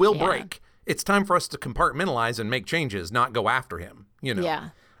lost. He will break. It's time for us to compartmentalize and make changes, not go after him.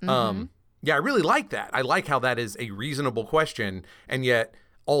 Yeah. Mm-hmm. I really like that. I like how that is a reasonable question, and yet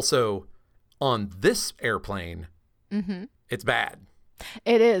also on this airplane, it's bad.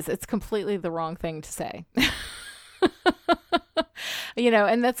 It is. It's completely the wrong thing to say.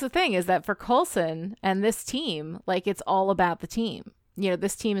 And that's the thing, is that for Coulson and this team, like, it's all about the team.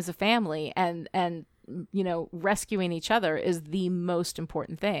 This team is a family, and rescuing each other is the most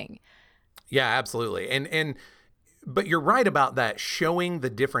important thing. Yeah, absolutely. But you're right about that, showing the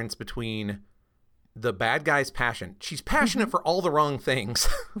difference between the bad guy's passion. She's passionate for all the wrong things.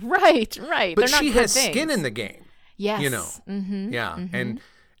 Right. But she has skin in the game. Yes. Mm-hmm. Yeah. Mm-hmm.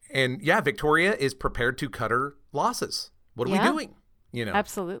 And Victoria is prepared to cut her losses. What are we doing?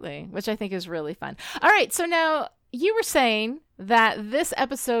 Absolutely. Which I think is really fun. All right. So now you were saying that this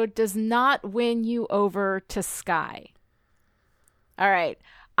episode does not win you over to Skye. All right.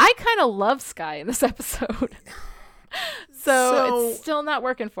 I kind of love Skye in this episode. So it's still not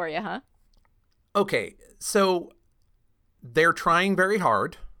working for you, huh? Okay. So they're trying very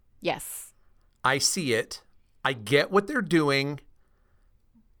hard. Yes. I see it. I get what they're doing.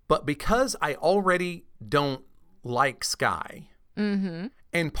 But because I already don't like Skye,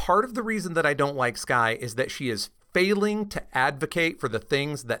 and part of the reason that I don't like Skye is that she is failing to advocate for the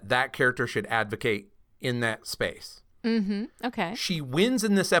things that character should advocate in that space. Mm-hmm. Okay. She wins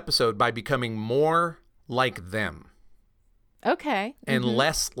in this episode by becoming more like them. Okay. And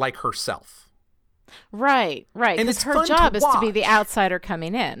less like herself. Right. And it's her job is to be the outsider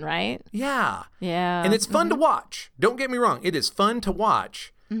coming in, right? Yeah. Yeah. And it's fun to watch. Don't get me wrong. It is fun to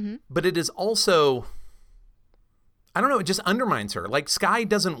watch. But it is also, I don't know, it just undermines her. Like, Skye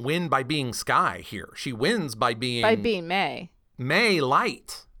doesn't win by being Skye here. She wins by being May. May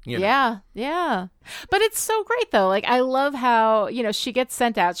Light. Yeah. But it's so great, though. Like, I love how, she gets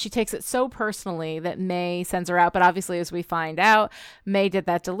sent out. She takes it so personally that May sends her out. But obviously, as we find out, May did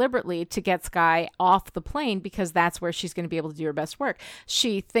that deliberately to get Skye off the plane because that's where she's going to be able to do her best work.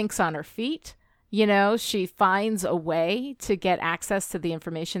 She thinks on her feet. She finds a way to get access to the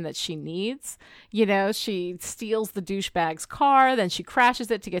information that she needs. She steals the douchebag's car, then she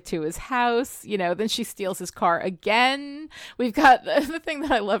crashes it to get to his house. Then she steals his car again. We've got the thing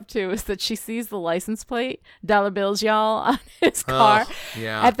that I love too is that she sees the license plate, dollar bills, y'all, on his car.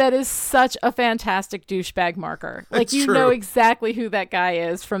 Yeah. And that is such a fantastic douchebag marker. Like, It's you true. know exactly who that guy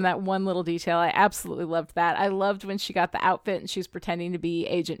is from that one little detail. I absolutely loved that. I loved when she got the outfit and she was pretending to be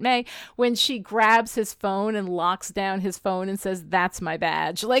Agent May. When she grabs his phone and locks down his phone and says, "That's my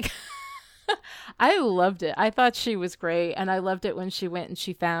badge." Like, I loved it. I thought she was great. And I loved it when she went and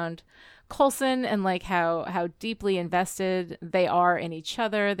she found Coulson and like how deeply invested they are in each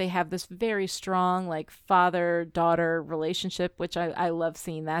other. They have this very strong like father-daughter relationship, which I love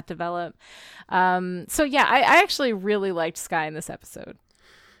seeing that develop. So yeah, I actually really liked Skye in this episode.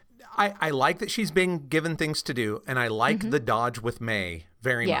 I like that she's being given things to do, and I like the dodge with May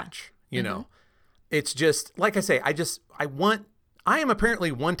very much. It's just, like I say, I am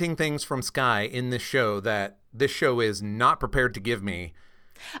apparently wanting things from Skye in this show that this show is not prepared to give me.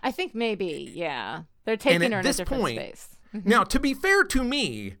 I think maybe, yeah. They're taking her in a different space. Now, to be fair to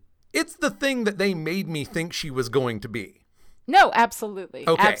me, it's the thing that they made me think she was going to be. No, absolutely.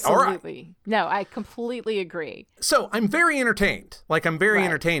 Okay, absolutely. all right. No, I completely agree. So I'm very entertained. Like, I'm very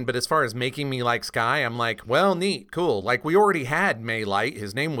entertained, but as far as making me like Skye, I'm like, well, neat, cool. Like, we already had May Light.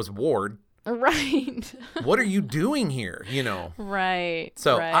 His name was Ward. Right. What are you doing here? Right.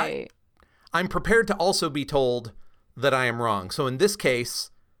 So right. I'm prepared to also be told that I am wrong. So in this case,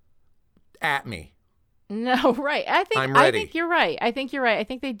 at me. No, right. I'm ready. I think you're right. I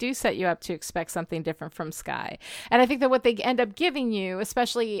think they do set you up to expect something different from Skye. And I think that what they end up giving you,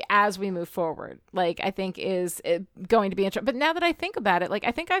 especially as we move forward, like, I think is going to be interesting. But now that I think about it, like,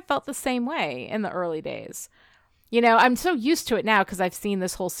 I think I felt the same way in the early days. You know, I'm so used to it now because I've seen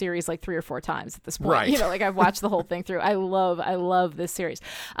this whole series like 3 or 4 times at this point. Right. You know, like I've watched the whole thing through. I love this series.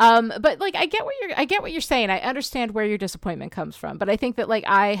 But like I get what you're saying. I understand where your disappointment comes from. But I think that like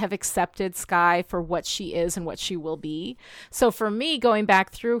I have accepted Skye for what she is and what she will be. So for me, going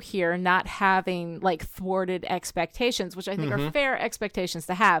back through here, not having like thwarted expectations, which I think are fair expectations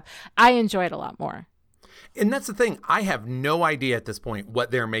to have, I enjoy it a lot more. And that's the thing. I have no idea at this point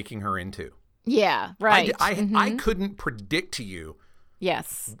what they're making her into. Yeah, right. I couldn't predict to you.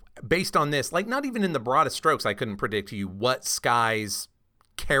 Yes. Based on this, like not even in the broadest strokes, I couldn't predict to you what Skye's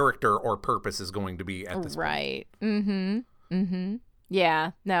character or purpose is going to be at this point. Right.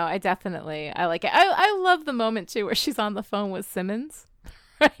 Yeah. No, I like it. I love the moment too where she's on the phone with Simmons.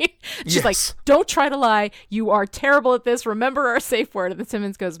 Right? She's like, don't try to lie. You are terrible at this. Remember our safe word. And then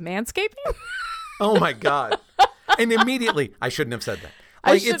Simmons goes, manscaping? Oh my God. And immediately, I shouldn't have said that.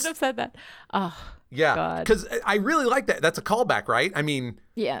 Like, I shouldn't have said that. Oh, yeah, because I really like that. That's a callback, right? I mean,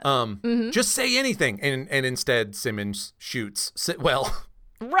 yeah. Just say anything, and instead Simmons shoots. Well,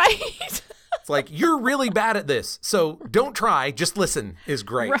 right. It's like you're really bad at this, so don't try. Just listen. Is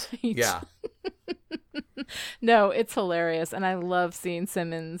great. Right. Yeah. No, it's hilarious, and I love seeing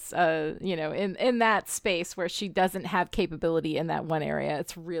Simmons. You know, in that space where she doesn't have capability in that one area.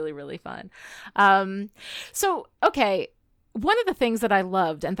 It's really, really fun. So okay. One of the things that I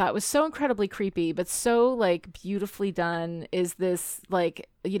loved and thought was so incredibly creepy, but so like beautifully done is this like,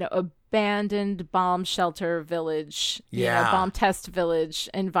 you know, abandoned bomb shelter village, you know, bomb test village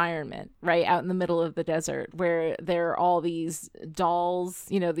environment, right out in the middle of the desert where there are all these dolls,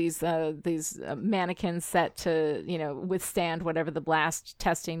 you know, these mannequins set to, you know, withstand whatever the blast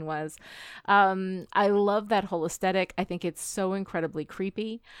testing was. I love that whole aesthetic. I think it's so incredibly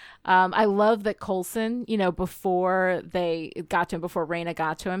creepy. I love that Coulson, you know, before they got to him, before Raina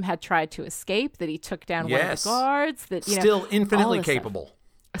got to him, had tried to escape, that he took down one of the guards, that, you know, still infinitely capable. Stuff.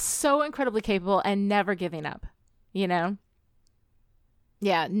 So incredibly capable and never giving up, you know?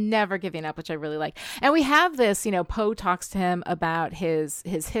 Yeah, never giving up, which I really like. And we have this, you know, Poe talks to him about his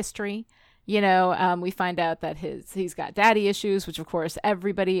history. You know, we find out that he's got daddy issues, which of course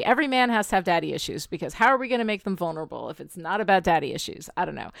every man has to have daddy issues, because how are we going to make them vulnerable if it's not about daddy issues? I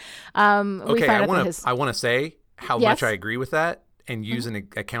don't know. Okay, I want to say how much I agree with that and use a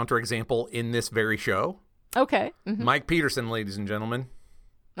counterexample in this very show. Okay. Mike Peterson, ladies and gentlemen.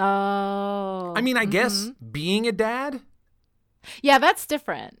 Oh. I mean, I guess being a dad. Yeah, that's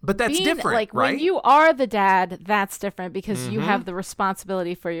different. But that's different, like, right? When you are the dad, that's different because you have the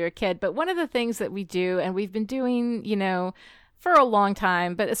responsibility for your kid. But one of the things that we do, and we've been doing, you know, for a long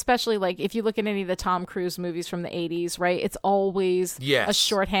time, but especially like if you look at any of the Tom Cruise movies from the 80s, right? It's always a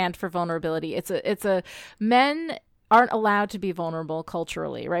shorthand for vulnerability. It's a men aren't allowed to be vulnerable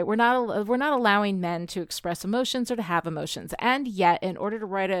culturally, right? We're not allowing men to express emotions or to have emotions. And yet, in order to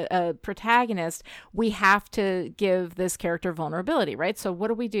write a protagonist, we have to give this character vulnerability, right? So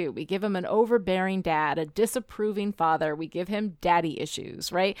what do? We give him an overbearing dad, a disapproving father. We give him daddy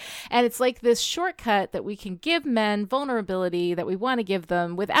issues, right? And it's like this shortcut that we can give men vulnerability that we want to give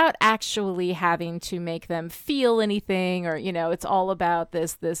them without actually having to make them feel anything, or, you know, it's all about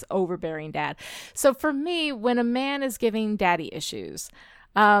this overbearing dad. So for me, when a man is giving daddy issues,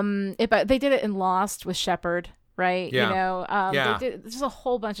 they did it in Lost with Shepard, right? Yeah. You know, they did just a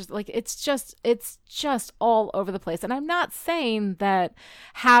whole bunch of, like, it's just all over the place. And I'm not saying that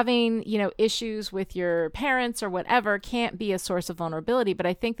having, you know, issues with your parents or whatever can't be a source of vulnerability, but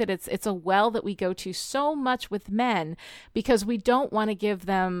I think that it's a well that we go to so much with men because we don't want to give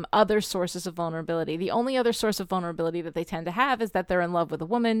them other sources of vulnerability. The only other source of vulnerability that they tend to have is that they're in love with a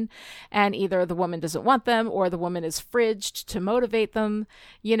woman, and either the woman doesn't want them or the woman is fridged to motivate them.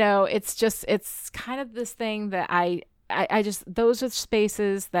 You know, it's kind of this thing that I just, those are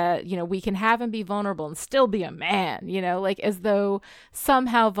spaces that, you know, we can have and be vulnerable and still be a man, you know, like as though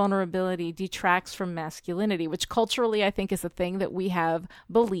somehow vulnerability detracts from masculinity, which culturally I think is a thing that we have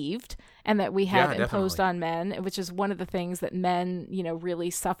believed and that we have imposed on men, which is one of the things that men, you know, really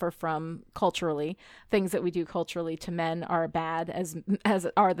suffer from culturally. Things that we do culturally to men are bad as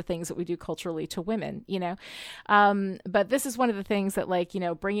are the things that we do culturally to women, you know. But this is one of the things that, like, you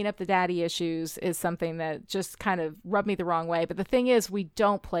know, bringing up the daddy issues is something that just kind of rubbed me the wrong way. But the thing is, we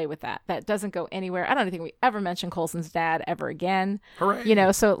don't play with that. That doesn't go anywhere. I don't think we ever mention Coulson's dad ever again. Hooray. You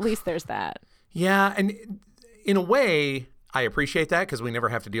know, so at least there's that. Yeah, and in a way, I appreciate that because we never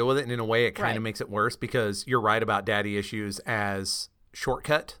have to deal with it. And in a way, it kind of makes it worse because you're right about daddy issues as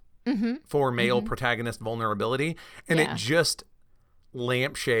shortcut for male protagonist vulnerability. And it just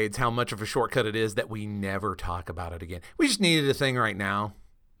lampshades how much of a shortcut it is that we never talk about it again. We just needed a thing right now.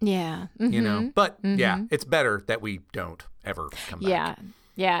 Yeah. You know, but yeah, it's better that we don't ever come back. Yeah.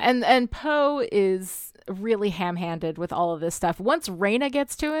 Yeah. And Poe is really ham-handed with all of this stuff. Once Reyna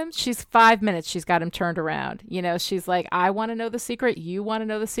gets to him, she's 5 minutes. She's got him turned around. You know, she's like, I want to know the secret. You want to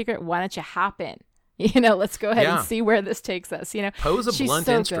know the secret. Why don't you hop in? You know, let's go ahead and see where this takes us. You know, Poe's a she's blunt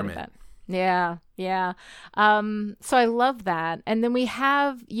so instrument. good at that. Yeah. Yeah. So I love that. And then we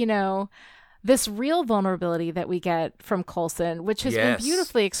have, you know, this real vulnerability that we get from Coulson, which has been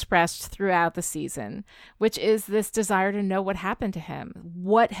beautifully expressed throughout the season, which is this desire to know what happened to him,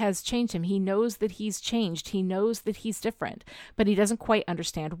 what has changed him. He knows that he's changed. He knows that he's different, but he doesn't quite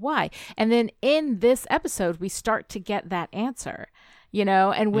understand why. And then in this episode, we start to get that answer, you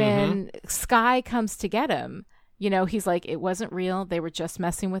know, and when Skye comes to get him, you know, he's like, it wasn't real. They were just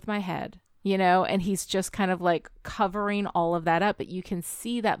messing with my head. You know, and he's just kind of like covering all of that up. But you can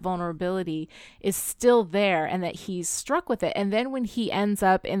see that vulnerability is still there and that he's struck with it. And then when he ends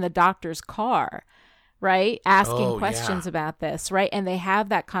up in the doctor's car, right, asking questions about this, right, and they have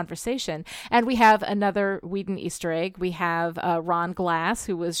that conversation. And we have another Whedon Easter egg. We have Ron Glass,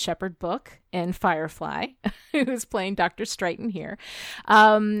 who was Shepard Book in Firefly, who's playing Dr. Straighton here.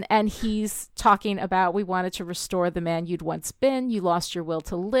 And he's talking about, we wanted to restore the man you'd once been. You lost your will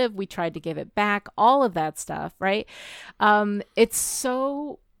to live. We tried to give it back. All of that stuff, right? It's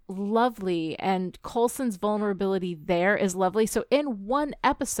so lovely, and Coulson's vulnerability there is lovely. So in one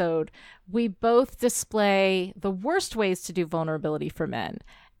episode, we both display the worst ways to do vulnerability for men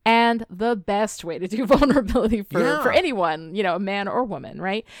and the best way to do vulnerability for anyone, you know, a man or woman,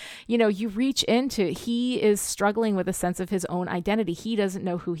 right? You know, you reach into, he is struggling with a sense of his own identity. He doesn't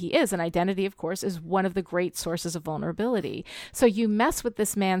know who he is. And identity, of course, is one of the great sources of vulnerability. So you mess with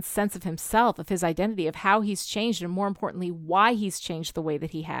this man's sense of himself, of his identity, of how he's changed, and more importantly, why he's changed the way that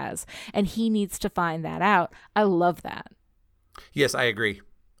he has. And he needs to find that out. I love that. Yes, I agree.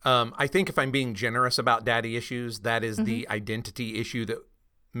 I think if I'm being generous about daddy issues, that is the identity issue that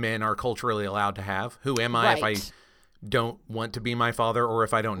men are culturally allowed to have. Who am I if I don't want to be my father, or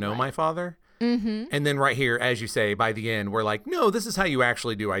if I don't know my father? And then right here, as you say, by the end, we're like, no, this is how you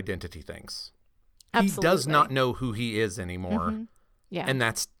actually do identity things. Absolutely. He does not know who he is anymore. Yeah. And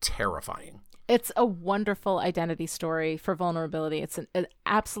that's terrifying. It's a wonderful identity story for vulnerability. It's an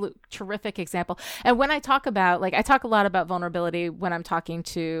absolute terrific example. And when I talk about, like, I talk a lot about vulnerability when I'm talking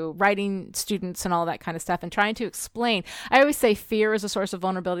to writing students and all that kind of stuff and trying to explain. I always say fear is a source of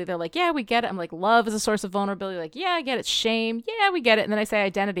vulnerability. They're like, yeah, we get it. I'm like, love is a source of vulnerability. Like, yeah, I get it. Shame. Yeah, we get it. And then I say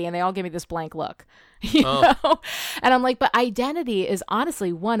identity, and they all give me this blank look. You know? And I'm like, but identity is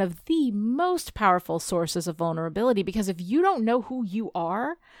honestly one of the most powerful sources of vulnerability, because if you don't know who you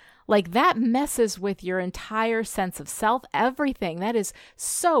are, like, that messes with your entire sense of self, everything. That is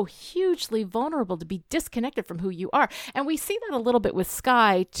so hugely vulnerable to be disconnected from who you are. And we see that a little bit with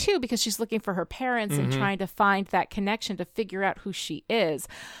Skye, too, because she's looking for her parents and trying to find that connection to figure out who she is.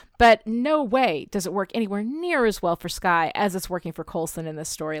 But no way does it work anywhere near as well for Skye as it's working for Coulson in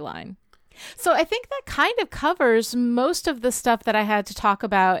this storyline. So I think that kind of covers most of the stuff that I had to talk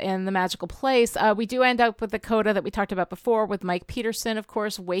about in The Magical Place. We do end up with the coda that we talked about before, with Mike Peterson, of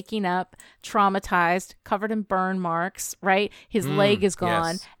course, waking up, traumatized, covered in burn marks, right? His leg is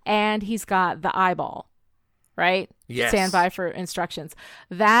gone, and he's got the eyeball, right? Yes. Stand by for instructions.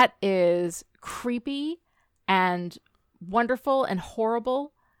 That is creepy and wonderful and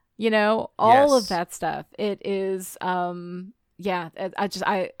horrible, you know, all of that stuff. It is... yeah,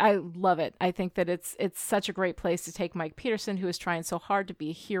 I love it. I think that it's such a great place to take Mike Peterson, who is trying so hard to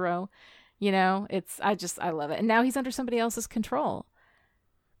be a hero. You know, I love it. And now he's under somebody else's control.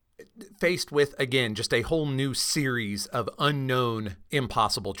 Faced with, again, just a whole new series of unknown,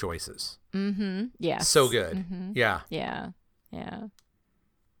 impossible choices. Yes. So good. Yeah. Yeah. Yeah.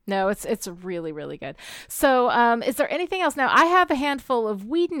 No, it's really, really good. So is there anything else? Now, I have a handful of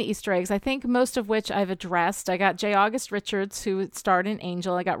Whedon Easter eggs, I think most of which I've addressed. I got J. August Richards, who starred in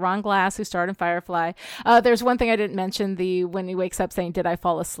Angel. I got Ron Glass, who starred in Firefly. There's one thing I didn't mention. When he wakes up saying, "Did I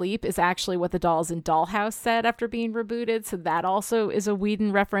fall asleep?" is actually what the dolls in Dollhouse said after being rebooted. So that also is a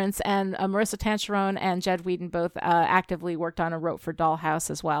Whedon reference. And Marissa Tancheron and Jed Whedon both actively worked on and wrote for Dollhouse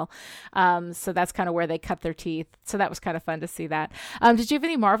as well. So that's kind of where they cut their teeth. So that was kind of fun to see that. Did you have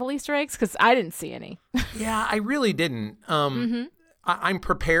any Marvel Easter eggs? Because I didn't see any. Yeah, I really didn't. I'm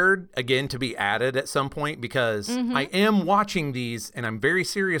prepared again to be added at some point, because I am watching these, and I'm very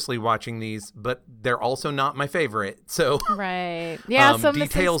seriously watching these, but they're also not my favorite. So right, yeah, some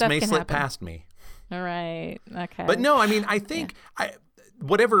details may slip past me. All right, okay. But no, I mean, I think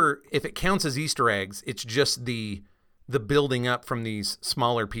whatever, if it counts as Easter eggs, it's just the building up from these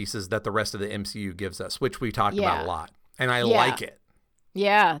smaller pieces that the rest of the MCU gives us, which we talked about a lot, and I like it.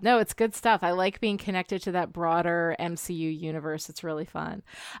 Yeah, no, it's good stuff. I like being connected to that broader MCU universe. It's really fun.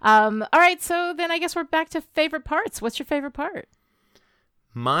 All right, so then I guess we're back to favorite parts. What's your favorite part?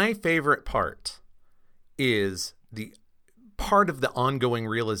 My favorite part is the part of the ongoing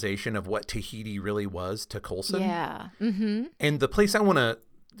realization of what Tahiti really was to Coulson. Yeah. Mm-hmm. And the place I want to,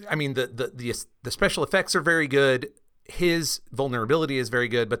 I mean, the special effects are very good. His vulnerability is very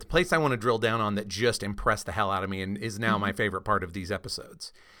good. But the place I want to drill down on that just impressed the hell out of me and is now my favorite part of these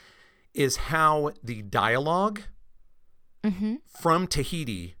episodes is how the dialogue from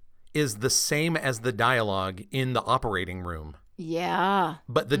Tahiti is the same as the dialogue in the operating room. Yeah.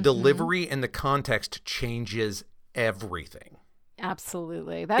 But the delivery and the context changes everything.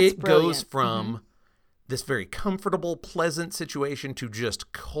 Absolutely. That's it brilliant. goes from this very comfortable, pleasant situation to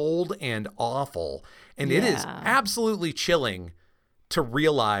just cold and awful. And it is absolutely chilling to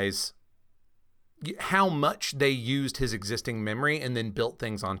realize how much they used his existing memory and then built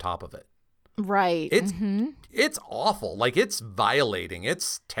things on top of it. Right. It's awful. Like, it's violating.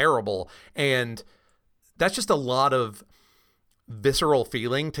 It's terrible. And that's just a lot of visceral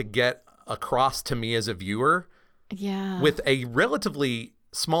feeling to get across to me as a viewer. Yeah. With a relatively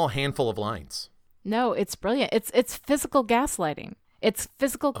small handful of lines. No, it's brilliant. It's physical gaslighting. It's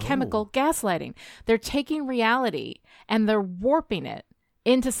physical chemical gaslighting. They're taking reality and they're warping it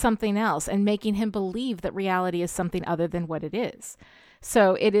into something else and making him believe that reality is something other than what it is.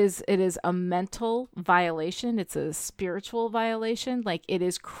 So it is a mental violation. It's a spiritual violation. Like, it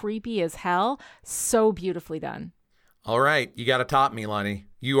is creepy as hell. So beautifully done. All right. You got to top me, Lonnie.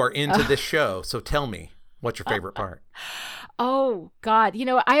 You are into this show. So tell me, what's your favorite part? Oh, God. You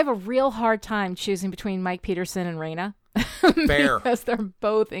know, I have a real hard time choosing between Mike Peterson and Raina. Fair. Because they're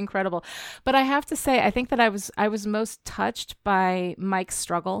both incredible. But I have to say, I think that I was most touched by Mike's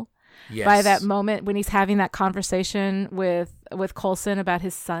struggle. Yes. By that moment when he's having that conversation with Coulson about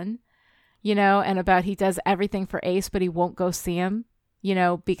his son, you know, and about he does everything for Ace, but he won't go see him, you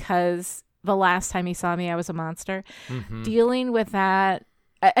know, because the last time he saw me, I was a monster. Dealing with that.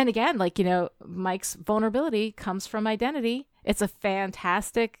 And again, like, you know, Mike's vulnerability comes from identity. It's a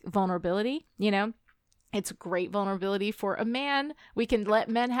fantastic vulnerability, you know. It's great vulnerability for a man. We can let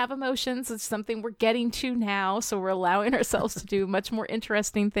men have emotions. It's something we're getting to now. So we're allowing ourselves to do much more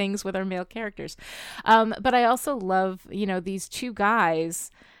interesting things with our male characters. But I also love, you know, these two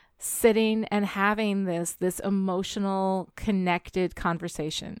guys sitting and having this emotional, connected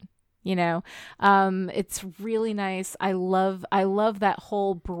conversation. You know, it's really nice. I love that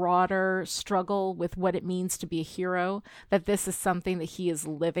whole broader struggle with what it means to be a hero, that this is something that he is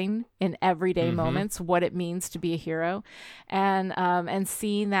living in everyday moments, what it means to be a hero. And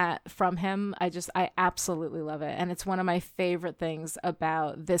seeing that from him, I absolutely love it. And it's one of my favorite things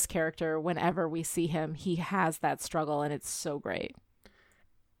about this character. Whenever we see him, he has that struggle and it's so great.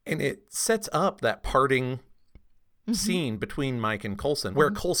 And it sets up that parting scene between Mike and Coulson, where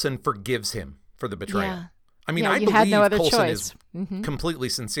Coulson forgives him for the betrayal. Yeah. I mean, I believe Coulson is completely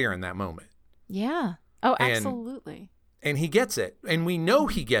sincere in that moment. Yeah. Oh, absolutely. And he gets it. And we know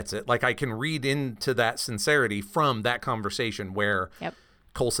he gets it. Like, I can read into that sincerity from that conversation where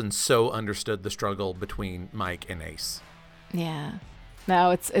Coulson so understood the struggle between Mike and Ace. Yeah.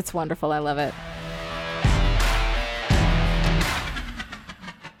 No, it's wonderful. I love it.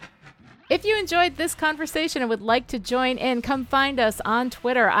 If you enjoyed this conversation and would like to join in, come find us on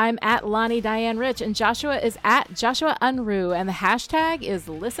Twitter. I'm at Lonnie Diane Rich and Joshua is at Joshua Unruh, and the hashtag is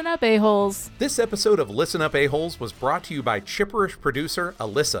ListenUpAholes. This episode of Listen Up A-Holes was brought to you by Chipperish producer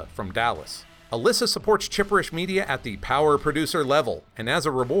Alyssa from Dallas. Alyssa supports Chipperish Media at the power producer level, and as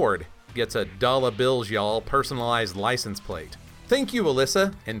a reward, gets a $1 bills y'all personalized license plate. Thank you,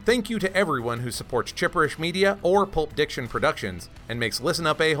 Alyssa, and thank you to everyone who supports Chipperish Media or Pulp Diction Productions and makes Listen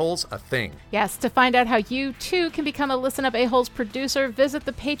Up A-Holes a thing. Yes, to find out how you, too, can become a Listen Up A-Holes producer, visit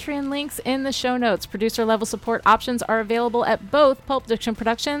the Patreon links in the show notes. Producer-level support options are available at both Pulp Diction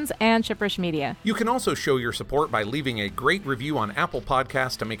Productions and Chipperish Media. You can also show your support by leaving a great review on Apple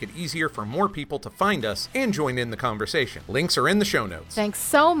Podcasts to make it easier for more people to find us and join in the conversation. Links are in the show notes. Thanks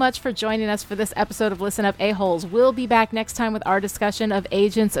so much for joining us for this episode of Listen Up A-Holes. We'll be back next time with our discussion of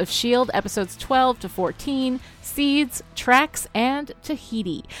Agents of S.H.I.E.L.D., episodes 12 to 14, Seeds, Tracks, and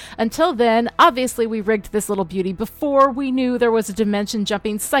Tahiti. Until then, obviously we rigged this little beauty before we knew there was a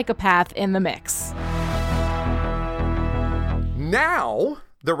dimension-jumping psychopath in the mix. Now,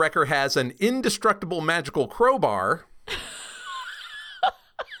 the Wrecker has an indestructible magical crowbar.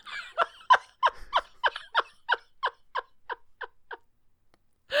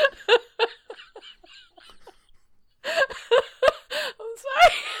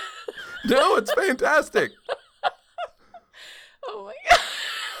 No, it's fantastic. Oh my God.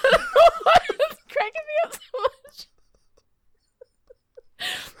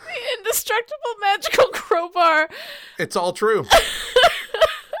 It's all true.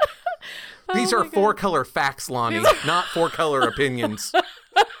 These are 4-color facts, Lonnie, not 4-color opinions.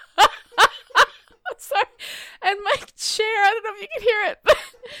 Sorry. And my chair, I don't know if you can hear it, but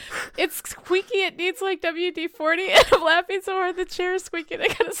it's squeaky. It needs like WD-40, and I'm laughing so hard the chair is squeaking. I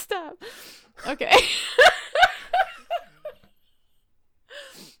gotta stop. Okay.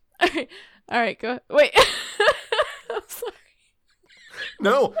 All right, go ahead. Wait. I'm sorry.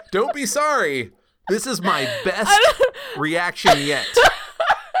 No, don't be sorry. This is my best reaction yet. I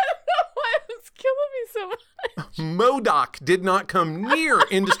don't know why it's killing me so much. MODOK did not come near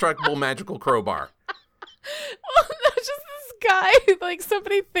indestructible magical crowbar. Well, no, just this guy who, like,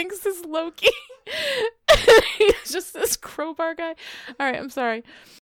 somebody thinks is Loki. He's just this crowbar guy. All right, I'm sorry.